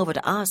had come over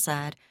to our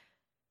side.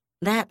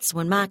 That's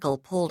when Michael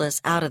pulled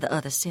us out of the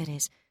other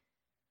cities.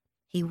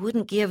 He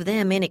wouldn't give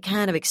them any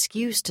kind of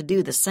excuse to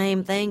do the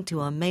same thing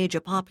to a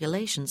major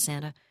population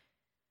center.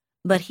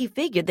 But he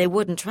figured they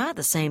wouldn't try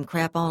the same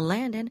crap on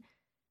landing.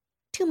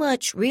 Too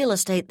much real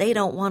estate they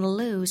don't want to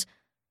lose,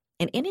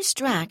 and any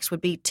strikes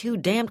would be too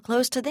damned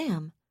close to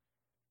them.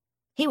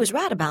 He was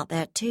right about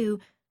that, too,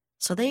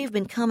 so they've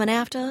been coming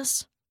after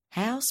us,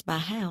 house by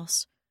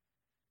house.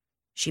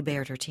 She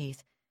bared her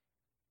teeth.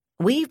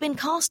 We've been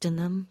costing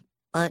them,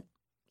 but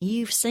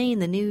you've seen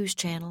the news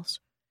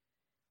channels.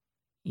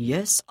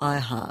 Yes, I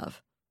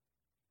have.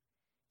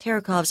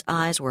 Terekov's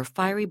eyes were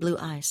fiery blue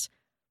ice.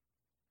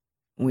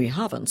 We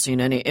haven't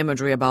seen any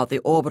imagery about the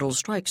orbital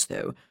strikes,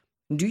 though.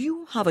 Do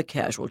you have a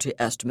casualty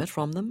estimate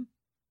from them?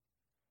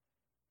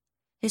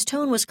 His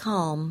tone was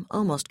calm,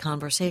 almost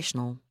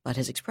conversational, but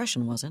his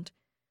expression wasn't.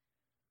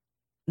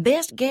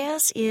 Best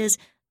guess is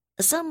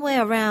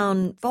somewhere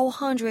around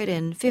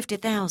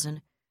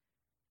 450,000,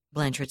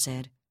 Blanchard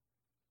said.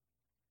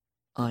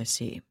 I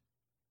see.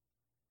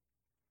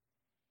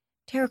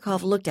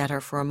 Terekov looked at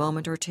her for a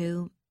moment or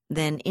two,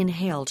 then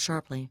inhaled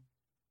sharply.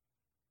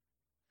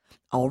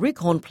 Our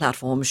recon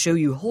platforms show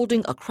you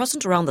holding a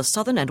crescent around the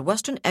southern and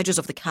western edges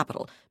of the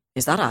capital.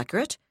 Is that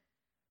accurate?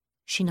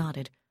 She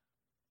nodded.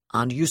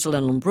 And Usul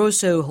and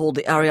Lombroso hold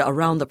the area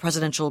around the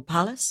presidential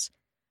palace?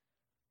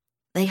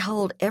 They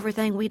hold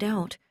everything we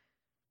don't,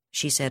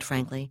 she said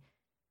frankly.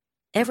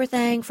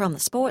 Everything from the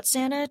sports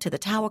center to the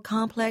tower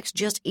complex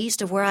just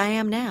east of where I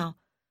am now.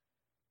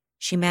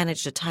 She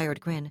managed a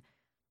tired grin.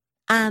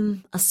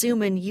 I'm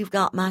assuming you've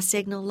got my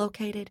signal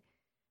located?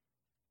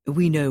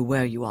 We know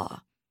where you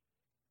are,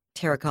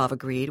 Terekov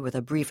agreed with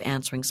a brief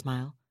answering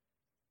smile.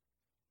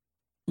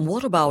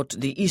 What about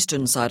the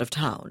eastern side of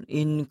town,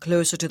 in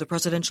closer to the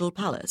presidential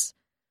palace?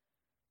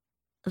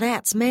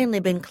 That's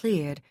mainly been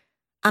cleared.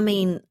 I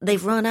mean,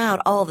 they've run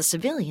out all the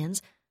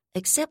civilians,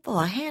 except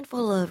for a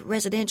handful of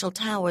residential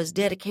towers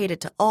dedicated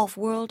to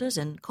off-worlders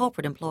and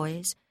corporate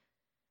employees.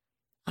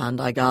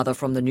 And I gather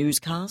from the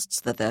newscasts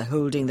that they're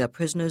holding their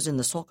prisoners in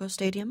the soccer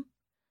stadium?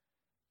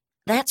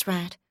 That's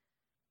right.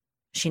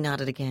 She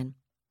nodded again.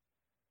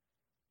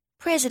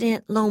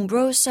 President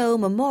Lombroso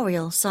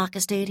Memorial Soccer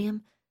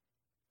Stadium.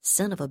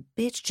 Son of a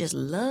bitch just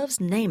loves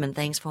naming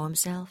things for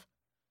himself.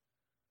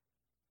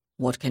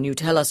 What can you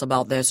tell us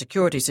about their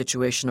security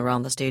situation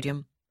around the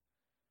stadium?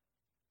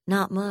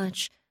 Not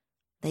much.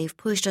 They've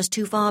pushed us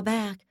too far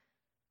back.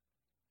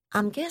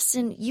 I'm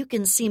guessing you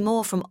can see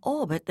more from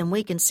orbit than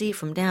we can see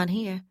from down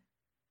here.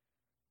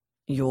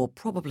 You're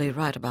probably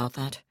right about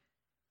that.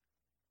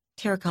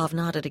 Terekov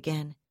nodded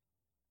again.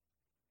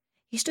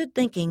 He stood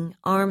thinking,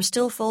 arms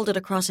still folded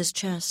across his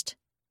chest,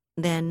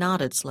 then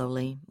nodded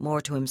slowly,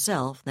 more to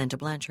himself than to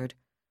Blanchard.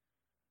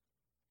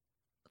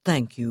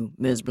 Thank you,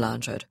 Ms.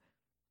 Blanchard,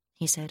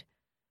 he said.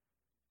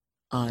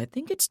 I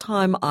think it's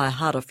time I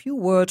had a few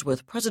words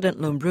with President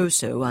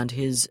Lombroso and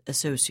his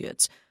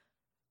associates.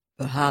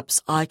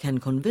 Perhaps I can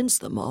convince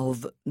them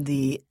of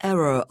the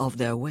error of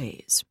their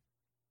ways.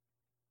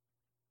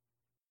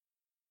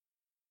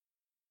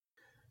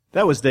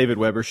 That was David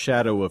Weber's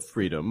Shadow of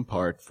Freedom,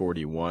 Part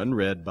 41,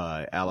 read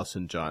by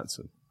Allison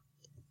Johnson.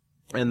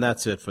 And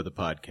that's it for the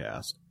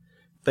podcast.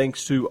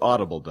 Thanks to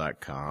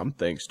Audible.com,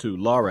 thanks to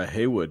Laura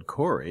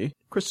Haywood-Corey,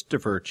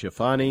 Christopher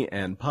Ciafani,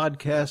 and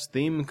podcast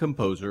theme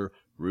composer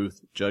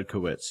Ruth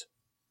Judkowitz.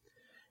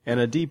 And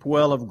a deep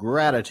well of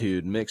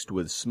gratitude mixed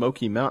with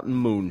Smoky Mountain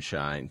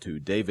moonshine to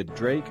David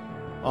Drake,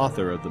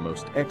 author of the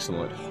most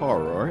excellent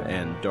horror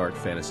and dark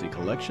fantasy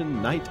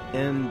collection, Night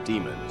and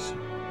Demons.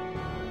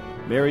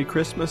 Merry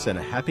Christmas and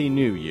a Happy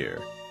New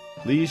Year.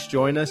 Please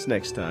join us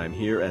next time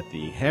here at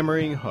the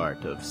hammering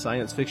heart of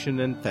science fiction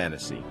and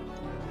fantasy.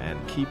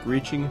 And keep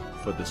reaching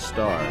for the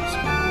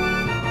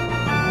stars.